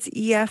besides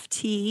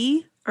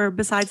EFT or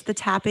besides the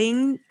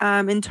tapping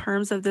in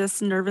terms of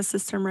this nervous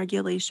system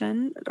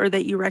regulation, or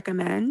that you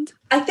recommend?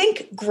 I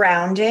think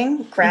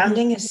grounding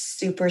is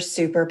super,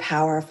 super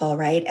powerful,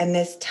 right? And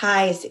this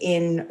ties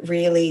in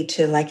really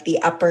to like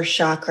the upper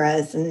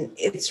chakras, and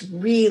it's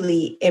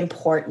really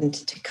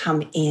important to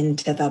come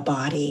into the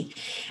body.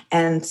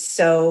 And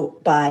so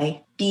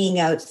by being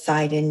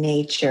outside in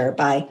nature,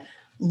 by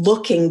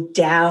looking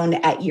down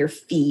at your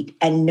feet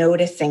and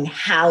noticing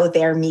how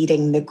they're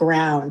meeting the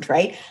ground,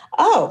 right?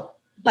 Oh,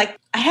 like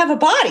I have a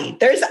body.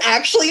 There's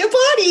actually a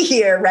body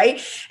here,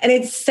 right? And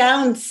it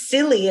sounds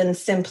silly and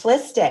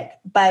simplistic,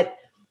 but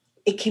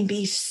it can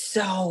be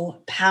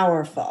so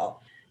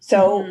powerful.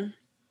 So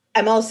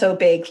I'm also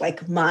big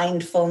like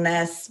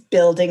mindfulness,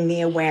 building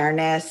the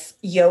awareness.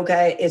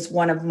 Yoga is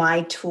one of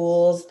my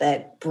tools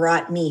that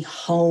brought me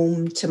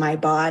home to my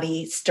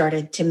body,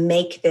 started to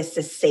make this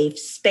a safe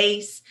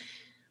space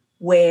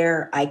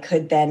where I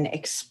could then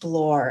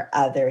explore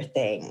other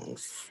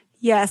things.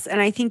 Yes. And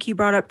I think you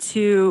brought up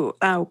too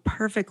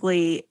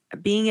perfectly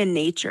being in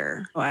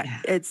nature. Yeah.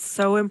 It's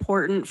so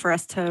important for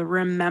us to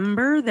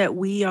remember that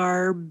we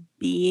are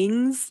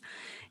beings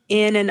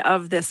in and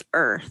of this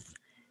earth,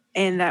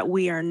 and that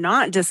we are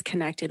not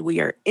disconnected. We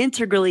are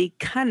integrally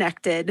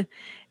connected.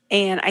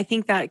 And I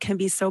think that can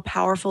be so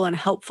powerful and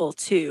helpful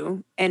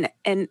too. And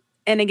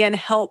again,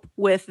 help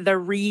with the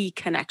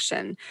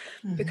reconnection,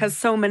 because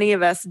so many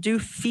of us do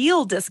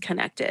feel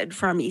disconnected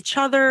from each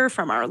other,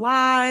 from our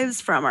lives,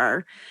 from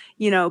our,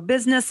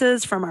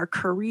 businesses, from our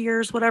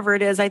careers, whatever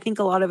it is. I think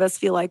a lot of us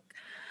feel like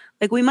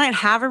like we might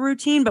have a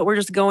routine, but we're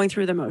just going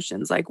through the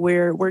motions. Like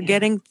we're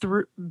getting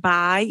through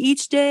by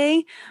each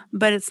day,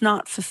 but it's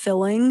not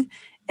fulfilling.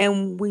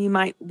 And we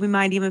might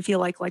even feel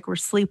like we're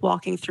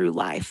sleepwalking through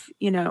life,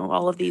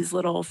 all of these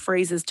little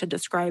phrases to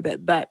describe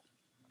it. But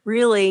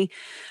really,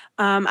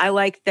 I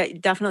like that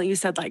definitely you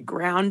said like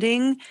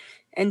grounding.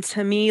 And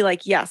to me,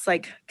 like, yes,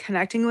 like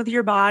connecting with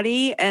your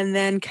body and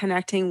then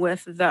connecting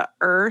with the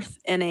earth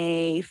in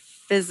a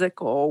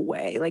physical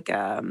way. Like,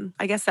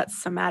 I guess that's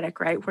somatic,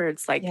 right? Where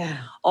it's like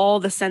all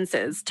the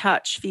senses,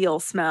 touch, feel,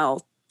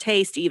 smell,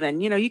 taste,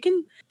 even, you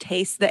can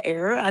taste the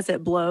air as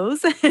it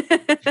blows.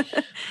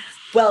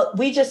 Well,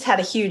 we just had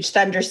a huge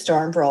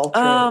thunderstorm roll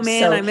through. Oh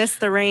man, I miss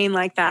the rain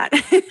like that.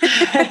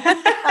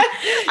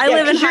 I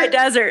live in high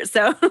desert,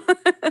 so.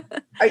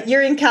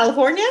 You're in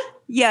California?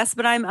 Yes,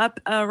 but I'm up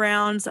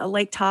around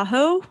Lake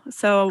Tahoe.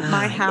 So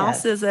my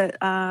house is at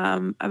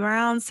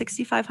around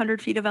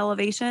 6,500 feet of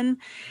elevation.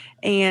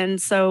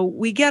 And so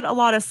we get a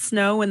lot of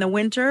snow in the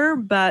winter,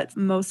 but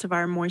most of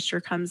our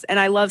moisture comes, and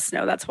I love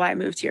snow. That's why I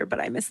moved here,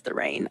 but I miss the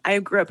rain. I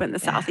grew up in the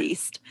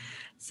Southeast.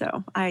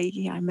 So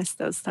I miss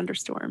those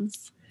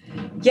thunderstorms.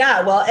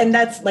 Yeah, well, and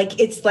that's like,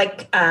 it's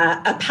like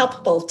a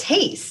palpable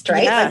taste,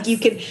 right? Yes. Like you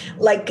could,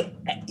 like,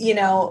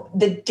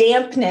 the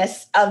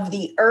dampness of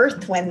the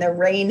earth when the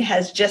rain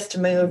has just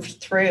moved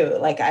through.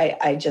 Like,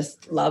 I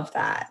just love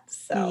that.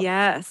 So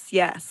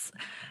yes.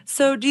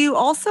 So do you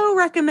also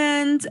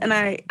recommend, and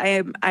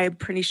I'm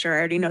pretty sure I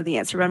already know the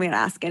answer, but I'm going to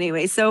ask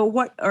anyway. So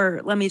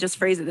let me just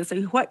phrase it this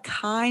way. What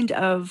kind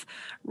of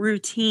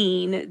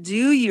routine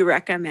do you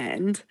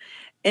recommend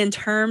in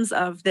terms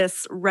of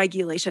this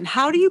regulation?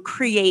 How do you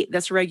create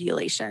this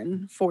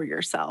regulation for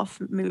yourself?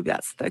 Maybe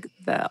that's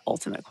the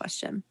ultimate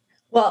question.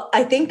 Well,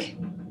 I think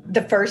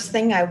the first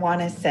thing I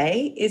want to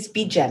say is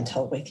be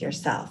gentle with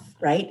yourself,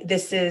 right?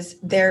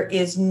 There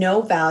is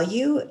no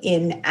value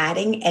in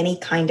adding any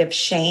kind of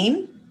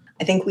shame.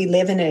 I think we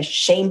live in a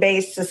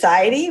shame-based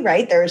society,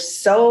 right? There's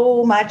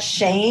so much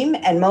shame,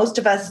 and most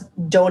of us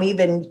aren't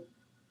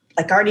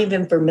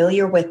even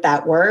familiar with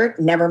that word,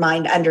 never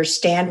mind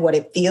understand what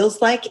it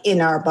feels like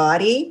in our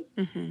body.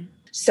 Mm-hmm.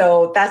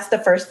 So that's the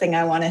first thing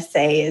I want to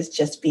say is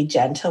just be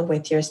gentle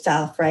with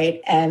yourself,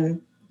 right?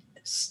 And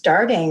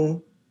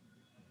starting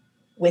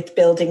with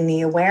building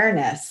the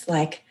awareness,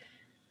 like,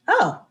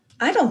 oh,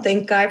 I don't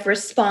think I've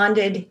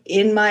responded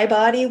in my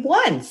body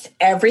once.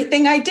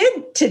 Everything I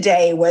did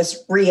today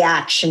was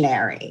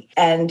reactionary.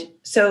 And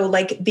so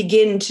like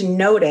begin to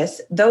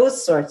notice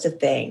those sorts of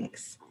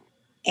things.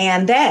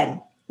 And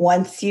then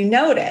once you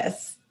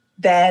notice,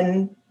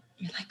 then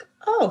you're like,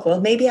 oh, well,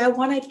 maybe I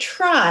want to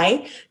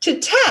try to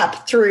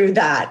tap through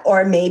that.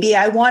 Or maybe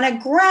I want to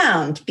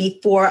ground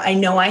before I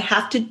know I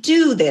have to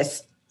do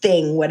this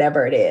thing,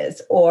 whatever it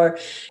is. Or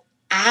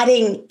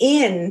adding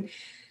in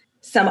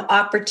some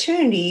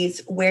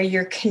opportunities where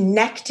you're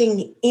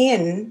connecting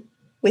in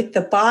with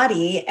the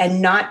body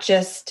and not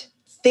just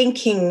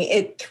thinking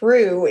it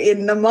through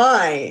in the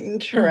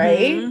mind,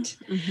 right?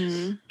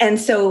 Mm-hmm. And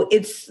so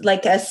it's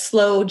like a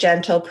slow,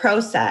 gentle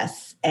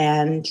process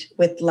and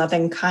with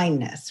loving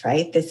kindness,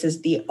 right? This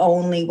is the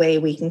only way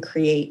we can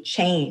create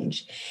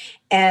change.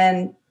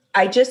 And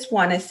I just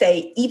want to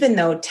say, even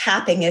though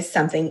tapping is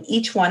something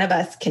each one of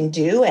us can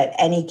do at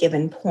any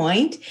given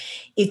point,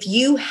 if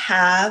you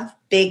have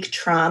big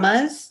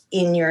traumas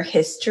in your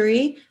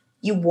history,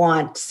 you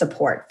want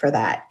support for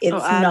that. It's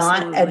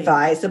not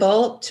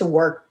advisable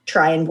to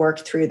try and work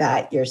through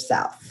that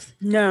yourself.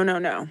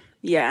 No.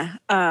 Yeah.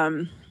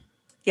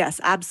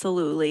 Yes,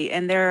 absolutely.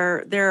 And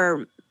there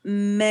are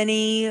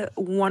many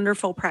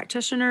wonderful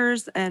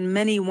practitioners and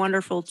many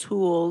wonderful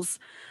tools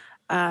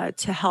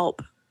to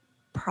help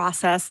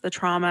process the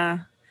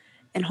trauma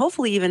and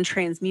hopefully even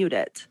transmute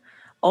it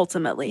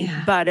ultimately.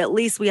 Yeah. But at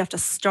least we have to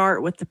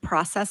start with the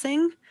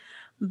processing.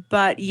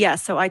 But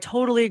yes, so I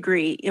totally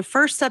agree. Your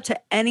first step to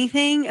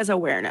anything is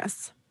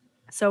awareness.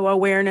 So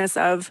awareness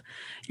of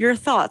your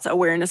thoughts,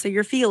 awareness of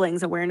your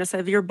feelings, awareness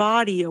of your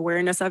body,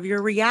 awareness of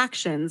your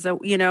reactions.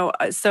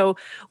 So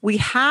we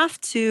have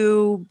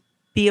to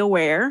be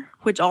aware,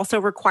 which also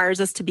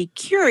requires us to be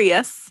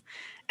curious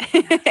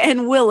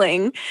and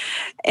willing.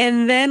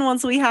 And then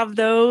once we have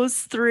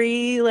those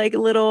three like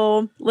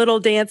little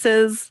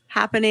dances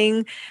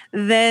happening,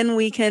 then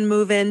we can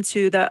move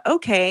into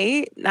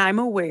okay, I'm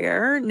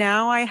aware.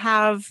 Now I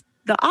have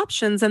the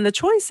options and the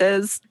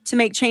choices to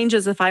make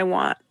changes if I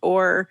want,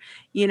 or,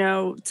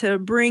 to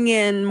bring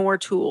in more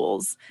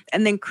tools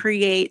and then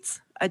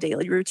create a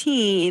daily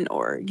routine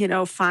or,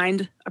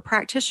 find a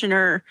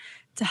practitioner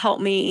to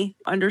help me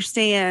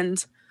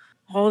understand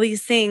all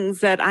these things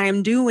that I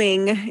am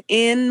doing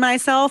in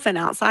myself and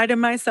outside of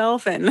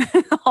myself, and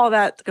all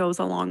that goes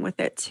along with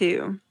it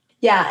too.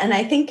 Yeah. And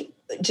I think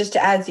just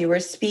as you were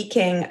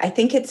speaking, I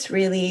think it's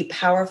really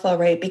powerful,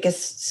 right?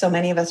 Because so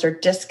many of us are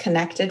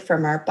disconnected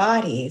from our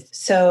bodies.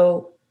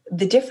 So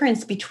the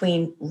difference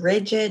between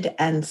rigid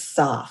and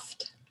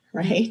soft,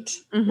 right?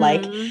 Mm-hmm.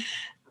 Like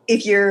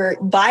if you're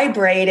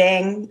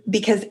vibrating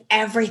because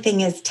everything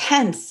is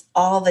tense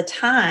all the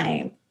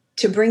time,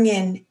 to bring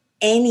in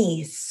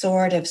any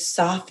sort of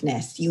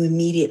softness, you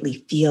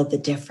immediately feel the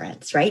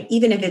difference, right?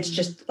 Even if it's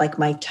just like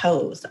my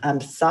toes, I'm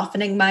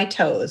softening my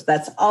toes.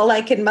 That's all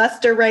I can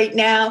muster right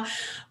now.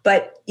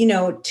 But,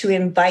 to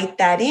invite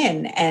that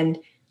in and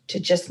to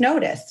just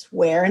notice,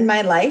 where in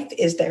my life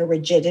is there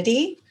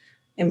rigidity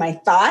in my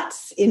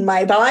thoughts, in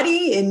my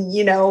body, in,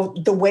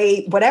 the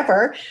way,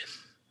 whatever.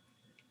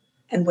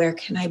 And where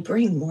can I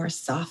bring more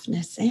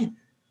softness in?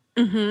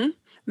 Mm-hmm.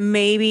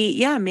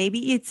 Maybe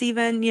it's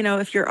even,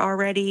 if you're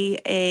already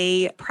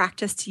a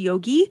practiced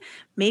yogi,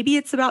 maybe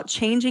it's about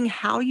changing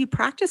how you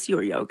practice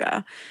your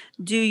yoga.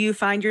 Do you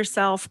find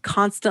yourself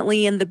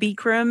constantly in the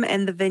Bikram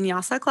and the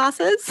vinyasa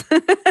classes,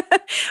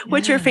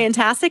 which are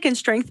fantastic and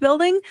strength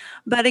building?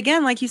 But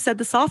again, like you said,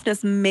 the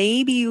softness,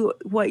 maybe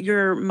what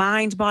your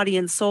mind, body,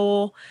 and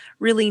soul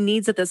really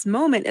needs at this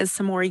moment is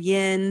some more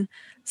yin,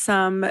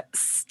 some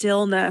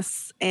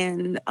stillness,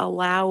 and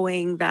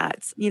allowing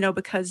that,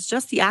 because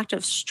just the act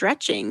of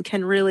stretching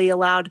can really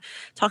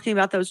talking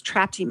about those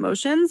trapped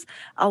emotions,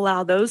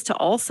 allow those to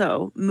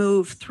also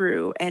move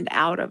through and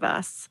out of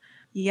us.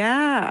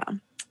 Yeah.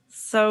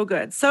 So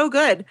good. So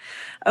good.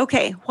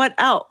 Okay. What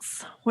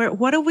else?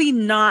 What have we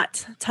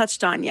not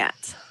touched on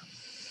yet?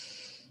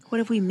 What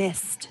have we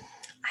missed?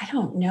 I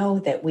don't know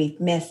that we've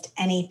missed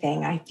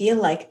anything. I feel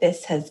like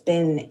this has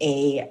been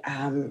a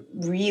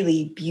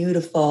really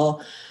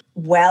beautiful,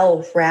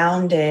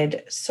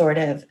 well-rounded sort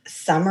of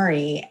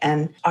summary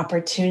and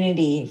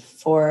opportunity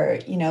for,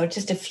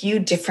 just a few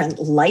different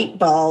light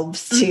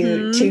bulbs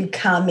to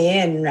come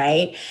in,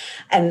 right?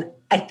 And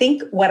I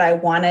think what I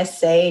want to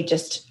say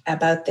just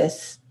about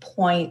this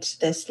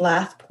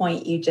last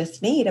point you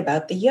just made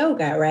about the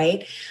yoga,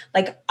 right?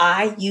 Like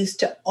I used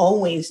to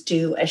always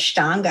do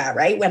Ashtanga,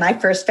 right? When I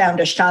first found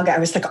Ashtanga, I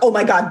was like, oh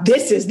my God,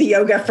 this is the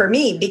yoga for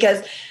me.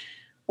 Because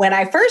when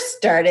I first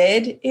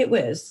started, it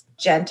was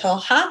gentle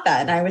hatha.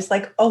 And I was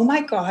like, oh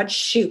my God,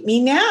 shoot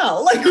me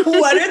now. Like,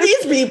 what are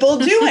these people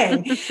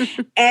doing?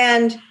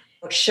 And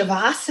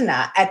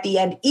Shavasana at the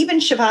end, even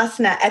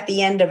Shavasana at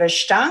the end of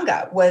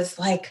Ashtanga was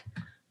like,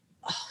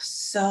 oh,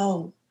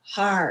 so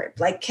hard.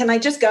 Like, can I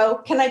just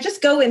go? Can I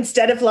just go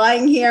instead of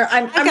lying here?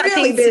 I'm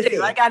really busy.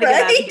 I got to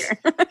get out of here.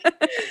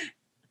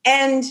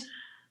 And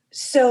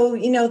so,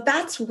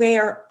 that's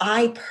where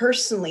I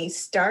personally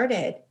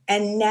started.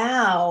 And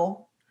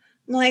now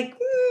I'm like,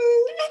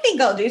 I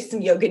think I'll do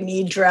some yoga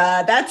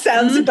nidra. That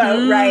sounds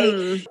about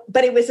right.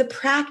 But it was a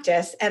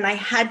practice and I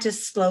had to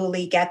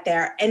slowly get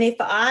there. And if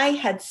I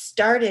had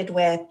started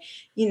with,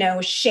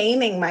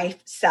 shaming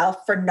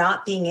myself for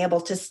not being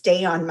able to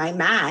stay on my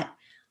mat,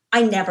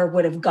 I never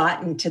would have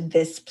gotten to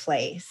this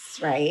place,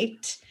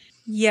 right?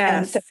 Yes.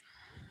 And so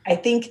I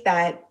think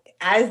that,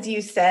 as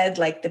you said,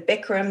 like the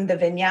Bikram, the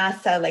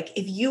vinyasa, like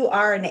if you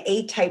are an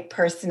A-type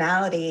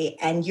personality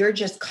and you're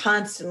just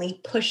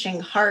constantly pushing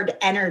hard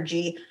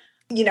energy,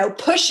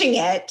 pushing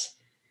it,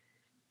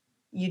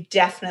 you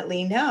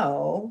definitely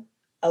know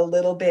a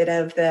little bit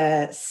of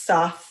the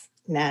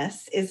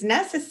softness is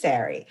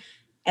necessary.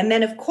 And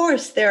then, of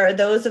course, there are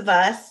those of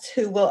us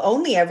who will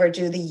only ever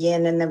do the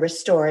yin and the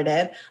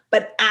restorative,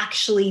 but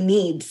actually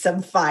need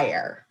some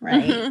fire,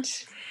 right?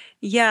 Mm-hmm.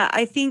 Yeah,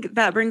 I think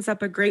that brings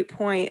up a great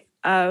point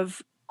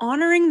of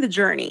honoring the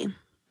journey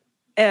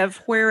of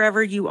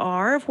wherever you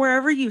are, of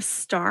wherever you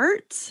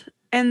start.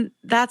 And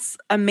that's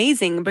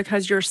amazing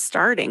because you're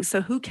starting.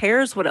 So who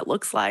cares what it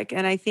looks like?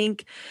 And I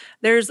think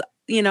there's,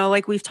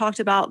 like we've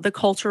talked about the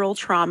cultural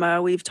trauma,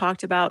 we've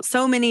talked about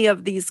so many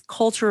of these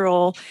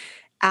cultural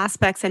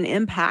aspects and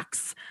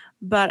impacts.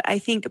 But I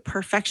think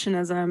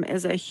perfectionism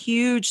is a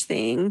huge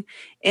thing,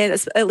 and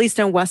at least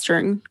in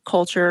Western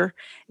culture.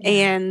 Yeah.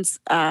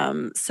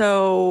 And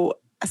so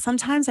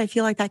sometimes I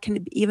feel like that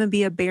can even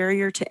be a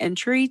barrier to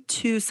entry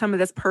to some of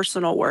this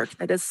personal work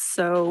that is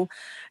so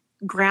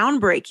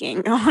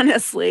groundbreaking,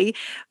 honestly.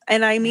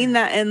 And I mean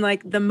that in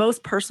like the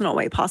most personal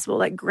way possible,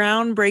 like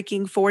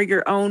groundbreaking for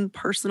your own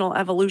personal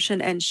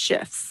evolution and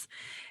shifts.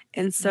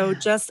 And so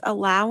just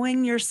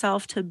allowing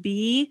yourself to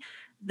be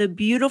the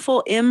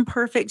beautiful,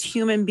 imperfect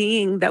human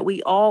being that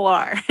we all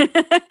are.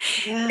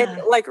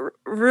 And like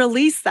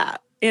release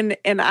that. And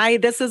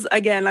this is,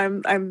 again,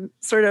 I'm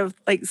sort of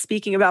like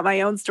speaking about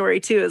my own story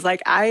too, is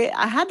like, I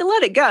had to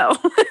let it go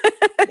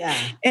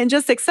and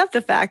just accept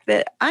the fact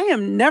that I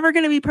am never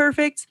going to be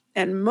perfect.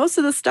 And most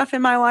of the stuff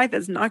in my life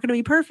is not going to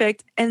be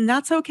perfect. And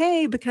that's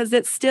okay because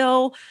it's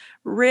still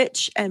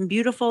rich and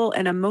beautiful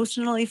and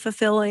emotionally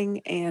fulfilling.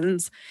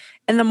 And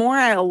the more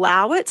I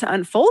allow it to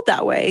unfold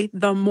that way,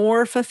 the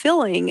more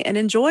fulfilling and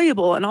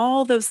enjoyable and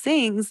all those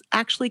things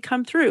actually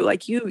come through.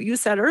 Like you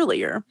said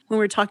earlier, when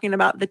we were talking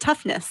about the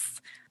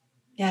toughness.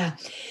 Yeah,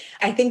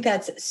 I think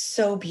that's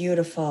so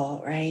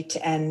beautiful, right?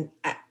 And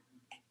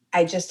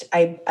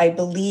I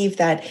believe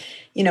that,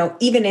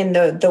 even in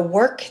the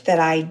work that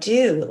I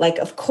do, like,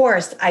 of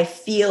course, I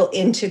feel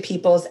into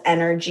people's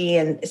energy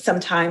and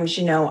sometimes,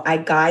 I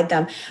guide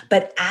them.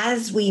 But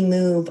as we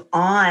move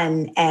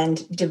on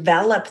and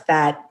develop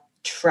that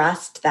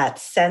trust, that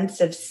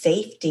sense of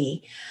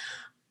safety,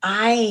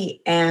 I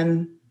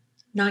am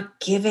not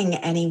giving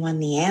anyone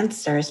the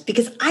answers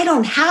because I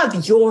don't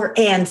have your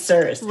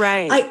answers.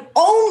 Right. I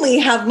only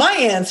have my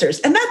answers.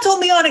 And that's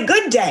only on a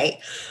good day.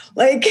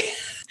 Like,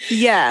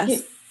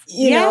 yes.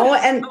 you know,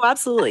 and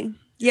absolutely.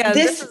 Yeah.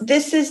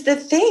 This is the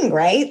thing,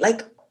 right?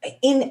 Like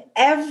in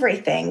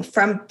everything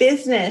from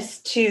business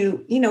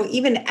to, you know,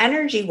 even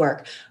energy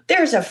work,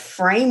 there's a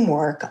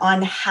framework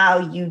on how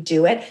you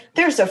do it.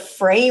 There's a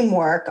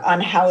framework on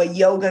how a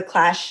yoga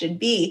class should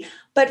be.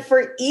 But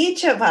for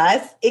each of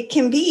us, it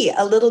can be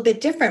a little bit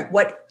different,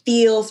 what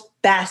feels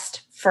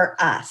best for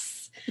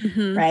us,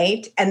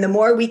 right? And the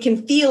more we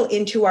can feel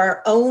into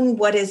our own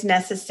what is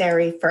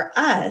necessary for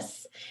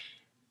us,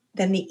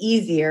 then the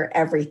easier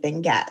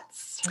everything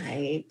gets,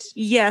 right?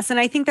 Yes. And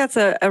I think that's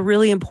a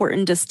really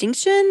important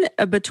distinction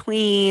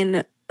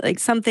between like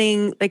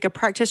something like a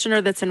practitioner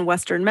that's in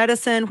Western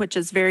medicine, which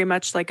is very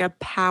much like a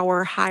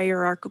power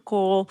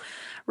hierarchical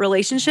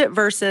relationship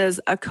versus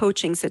a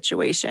coaching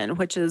situation,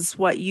 which is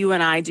what you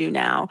and I do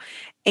now.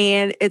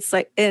 And it's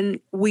like,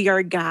 and we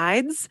are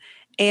guides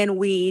and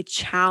we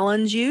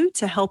challenge you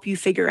to help you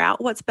figure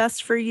out what's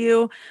best for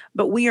you.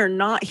 But we are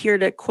not here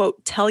to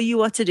quote, tell you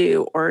what to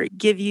do or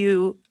give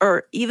you,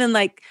 or even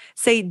like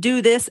say,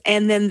 do this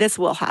and then this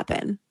will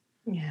happen.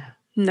 Yeah.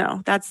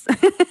 No, that's,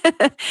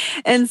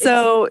 and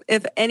so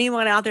if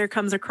anyone out there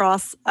comes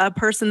across a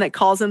person that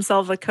calls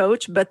himself a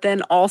coach, but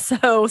then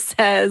also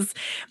says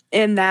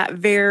in that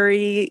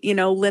very, you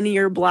know,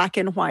 linear black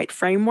and white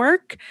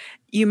framework,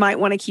 you might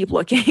want to keep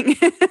looking.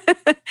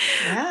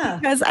 Yeah.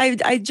 Because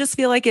I just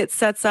feel like it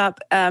sets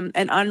up an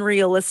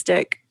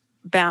unrealistic,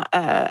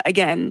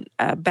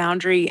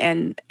 boundary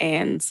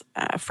and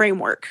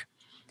framework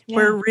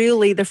where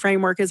really the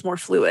framework is more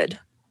fluid,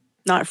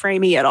 not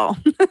framey at all.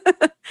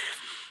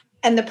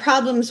 And the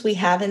problems we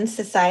have in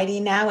society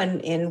now and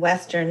in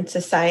Western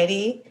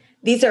society,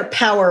 these are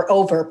power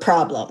over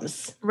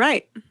problems.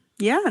 Right.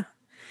 Yeah.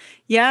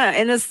 Yeah.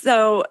 And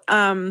so,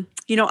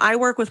 you know, I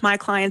work with my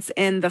clients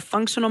in the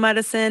functional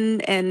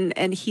medicine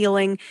and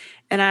healing,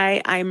 and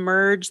I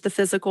merge the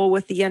physical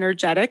with the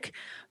energetic.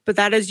 But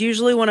that is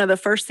usually one of the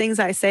first things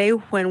I say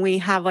when we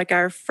have like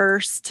our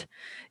first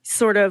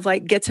sort of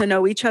like get to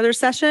know each other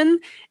session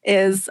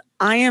is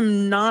I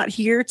am not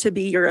here to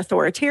be your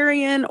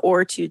authoritarian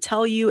or to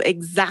tell you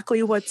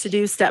exactly what to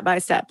do step by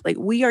step. Like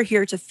we are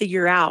here to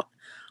figure out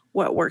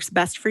what works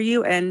best for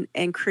you and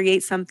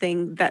create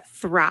something that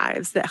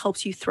thrives, that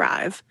helps you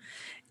thrive.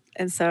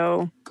 And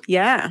so,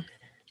 yeah.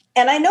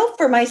 And I know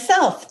for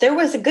myself, there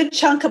was a good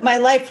chunk of my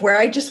life where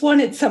I just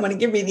wanted someone to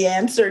give me the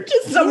answer,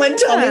 just someone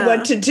tell me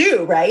what to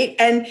do, right?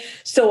 And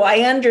so I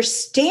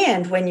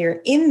understand when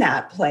you're in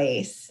that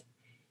place.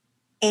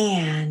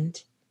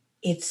 And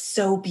it's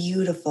so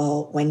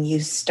beautiful when you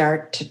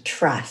start to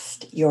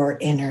trust your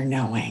inner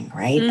knowing,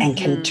 right? And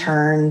can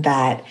turn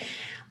that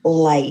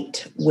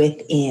light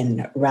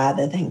within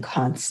rather than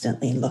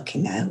constantly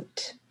looking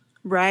out.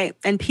 Right.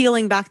 And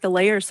peeling back the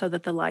layers so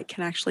that the light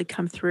can actually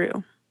come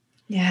through.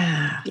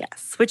 Yeah.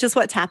 Yes. Which is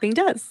what tapping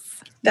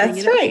does.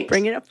 That's right.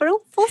 Bring it up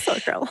full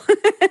circle.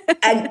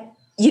 And,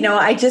 you know,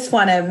 I just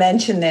want to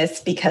mention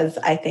this because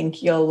I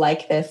think you'll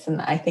like this.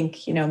 And I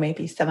think, you know,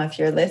 maybe some of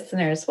your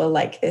listeners will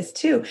like this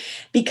too,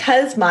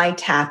 because my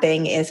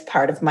tapping is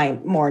part of my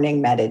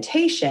morning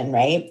meditation,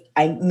 right?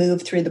 I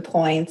move through the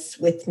points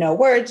with no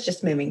words,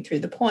 just moving through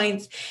the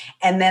points.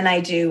 And then I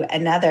do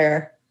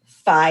another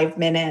 5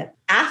 minutes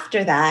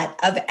after that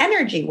of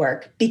energy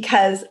work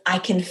because I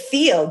can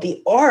feel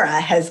the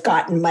aura has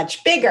gotten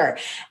much bigger.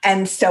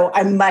 And so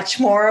I'm much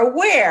more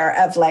aware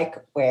of like,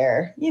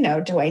 where, you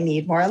know, do I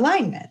need more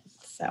alignment?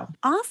 So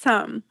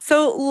awesome.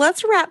 So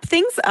let's wrap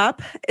things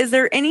up. Is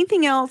there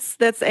anything else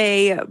that's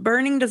a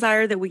burning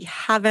desire that we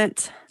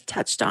haven't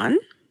touched on?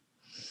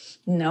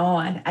 No,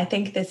 I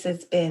think this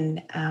has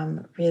been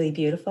really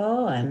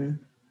beautiful. And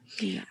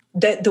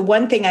the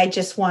one thing I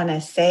just want to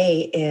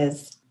say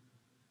is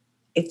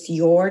it's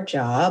your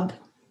job,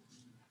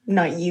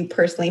 not you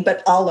personally,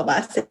 but all of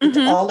us, it's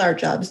all our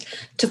jobs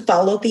to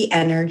follow the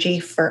energy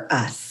for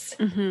us.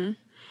 Mm-hmm.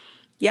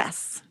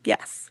 Yes,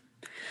 yes.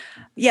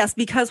 Yes,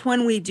 because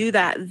when we do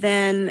that,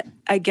 then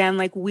again,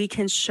 like we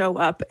can show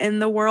up in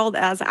the world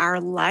as our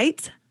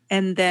light,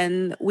 and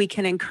then we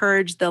can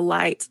encourage the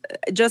light.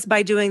 Just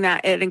by doing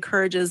that, it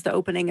encourages the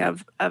opening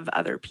of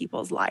other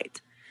people's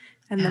light.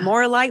 And the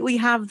more light we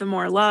have, the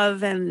more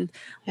love and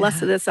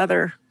less of this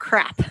other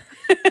crap.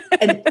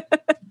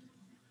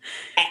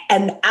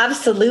 And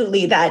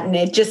absolutely that. And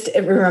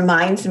it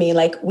reminds me,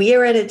 like, we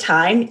are at a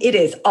time, it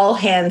is all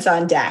hands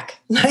on deck.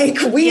 Like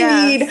we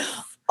need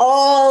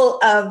all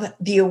of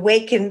the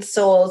awakened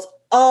souls,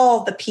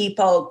 all the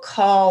people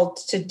called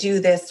to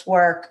do this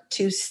work,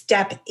 to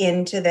step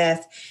into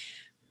this.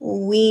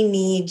 We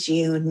need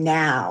you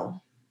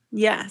now.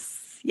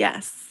 Yes,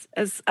 yes.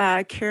 As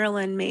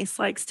Carolyn Mace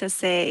likes to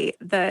say,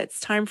 that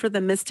it's time for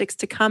the mystics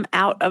to come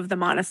out of the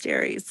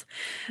monasteries.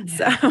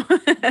 Yeah. So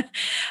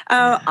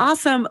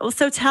awesome.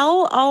 So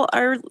tell all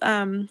our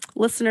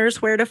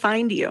listeners where to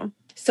find you.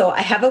 So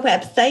I have a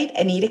website,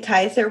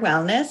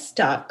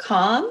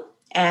 AnitaKaiserWellness.com.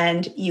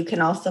 And you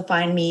can also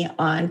find me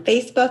on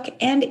Facebook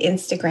and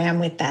Instagram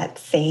with that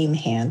same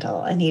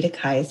handle, Anita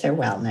Kaiser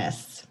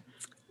Wellness.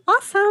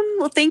 Awesome.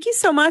 Well, thank you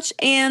so much.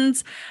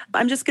 And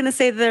I'm just going to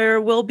say there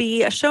will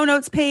be a show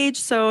notes page.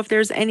 So if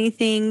there's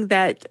anything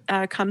that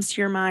comes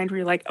to your mind where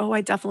you're like, oh,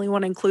 I definitely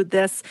want to include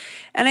this.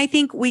 And I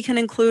think we can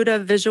include a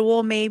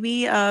visual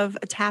maybe of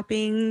a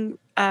tapping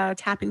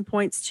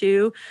points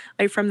too,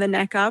 like from the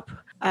neck up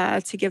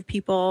to give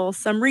people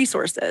some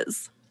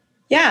resources.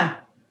 Yeah,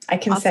 I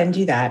can send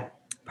you that.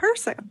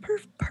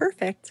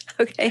 Perfect.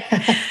 Okay.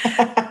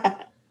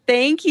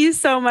 Thank you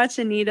so much,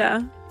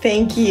 Anita.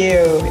 Thank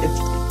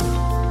you.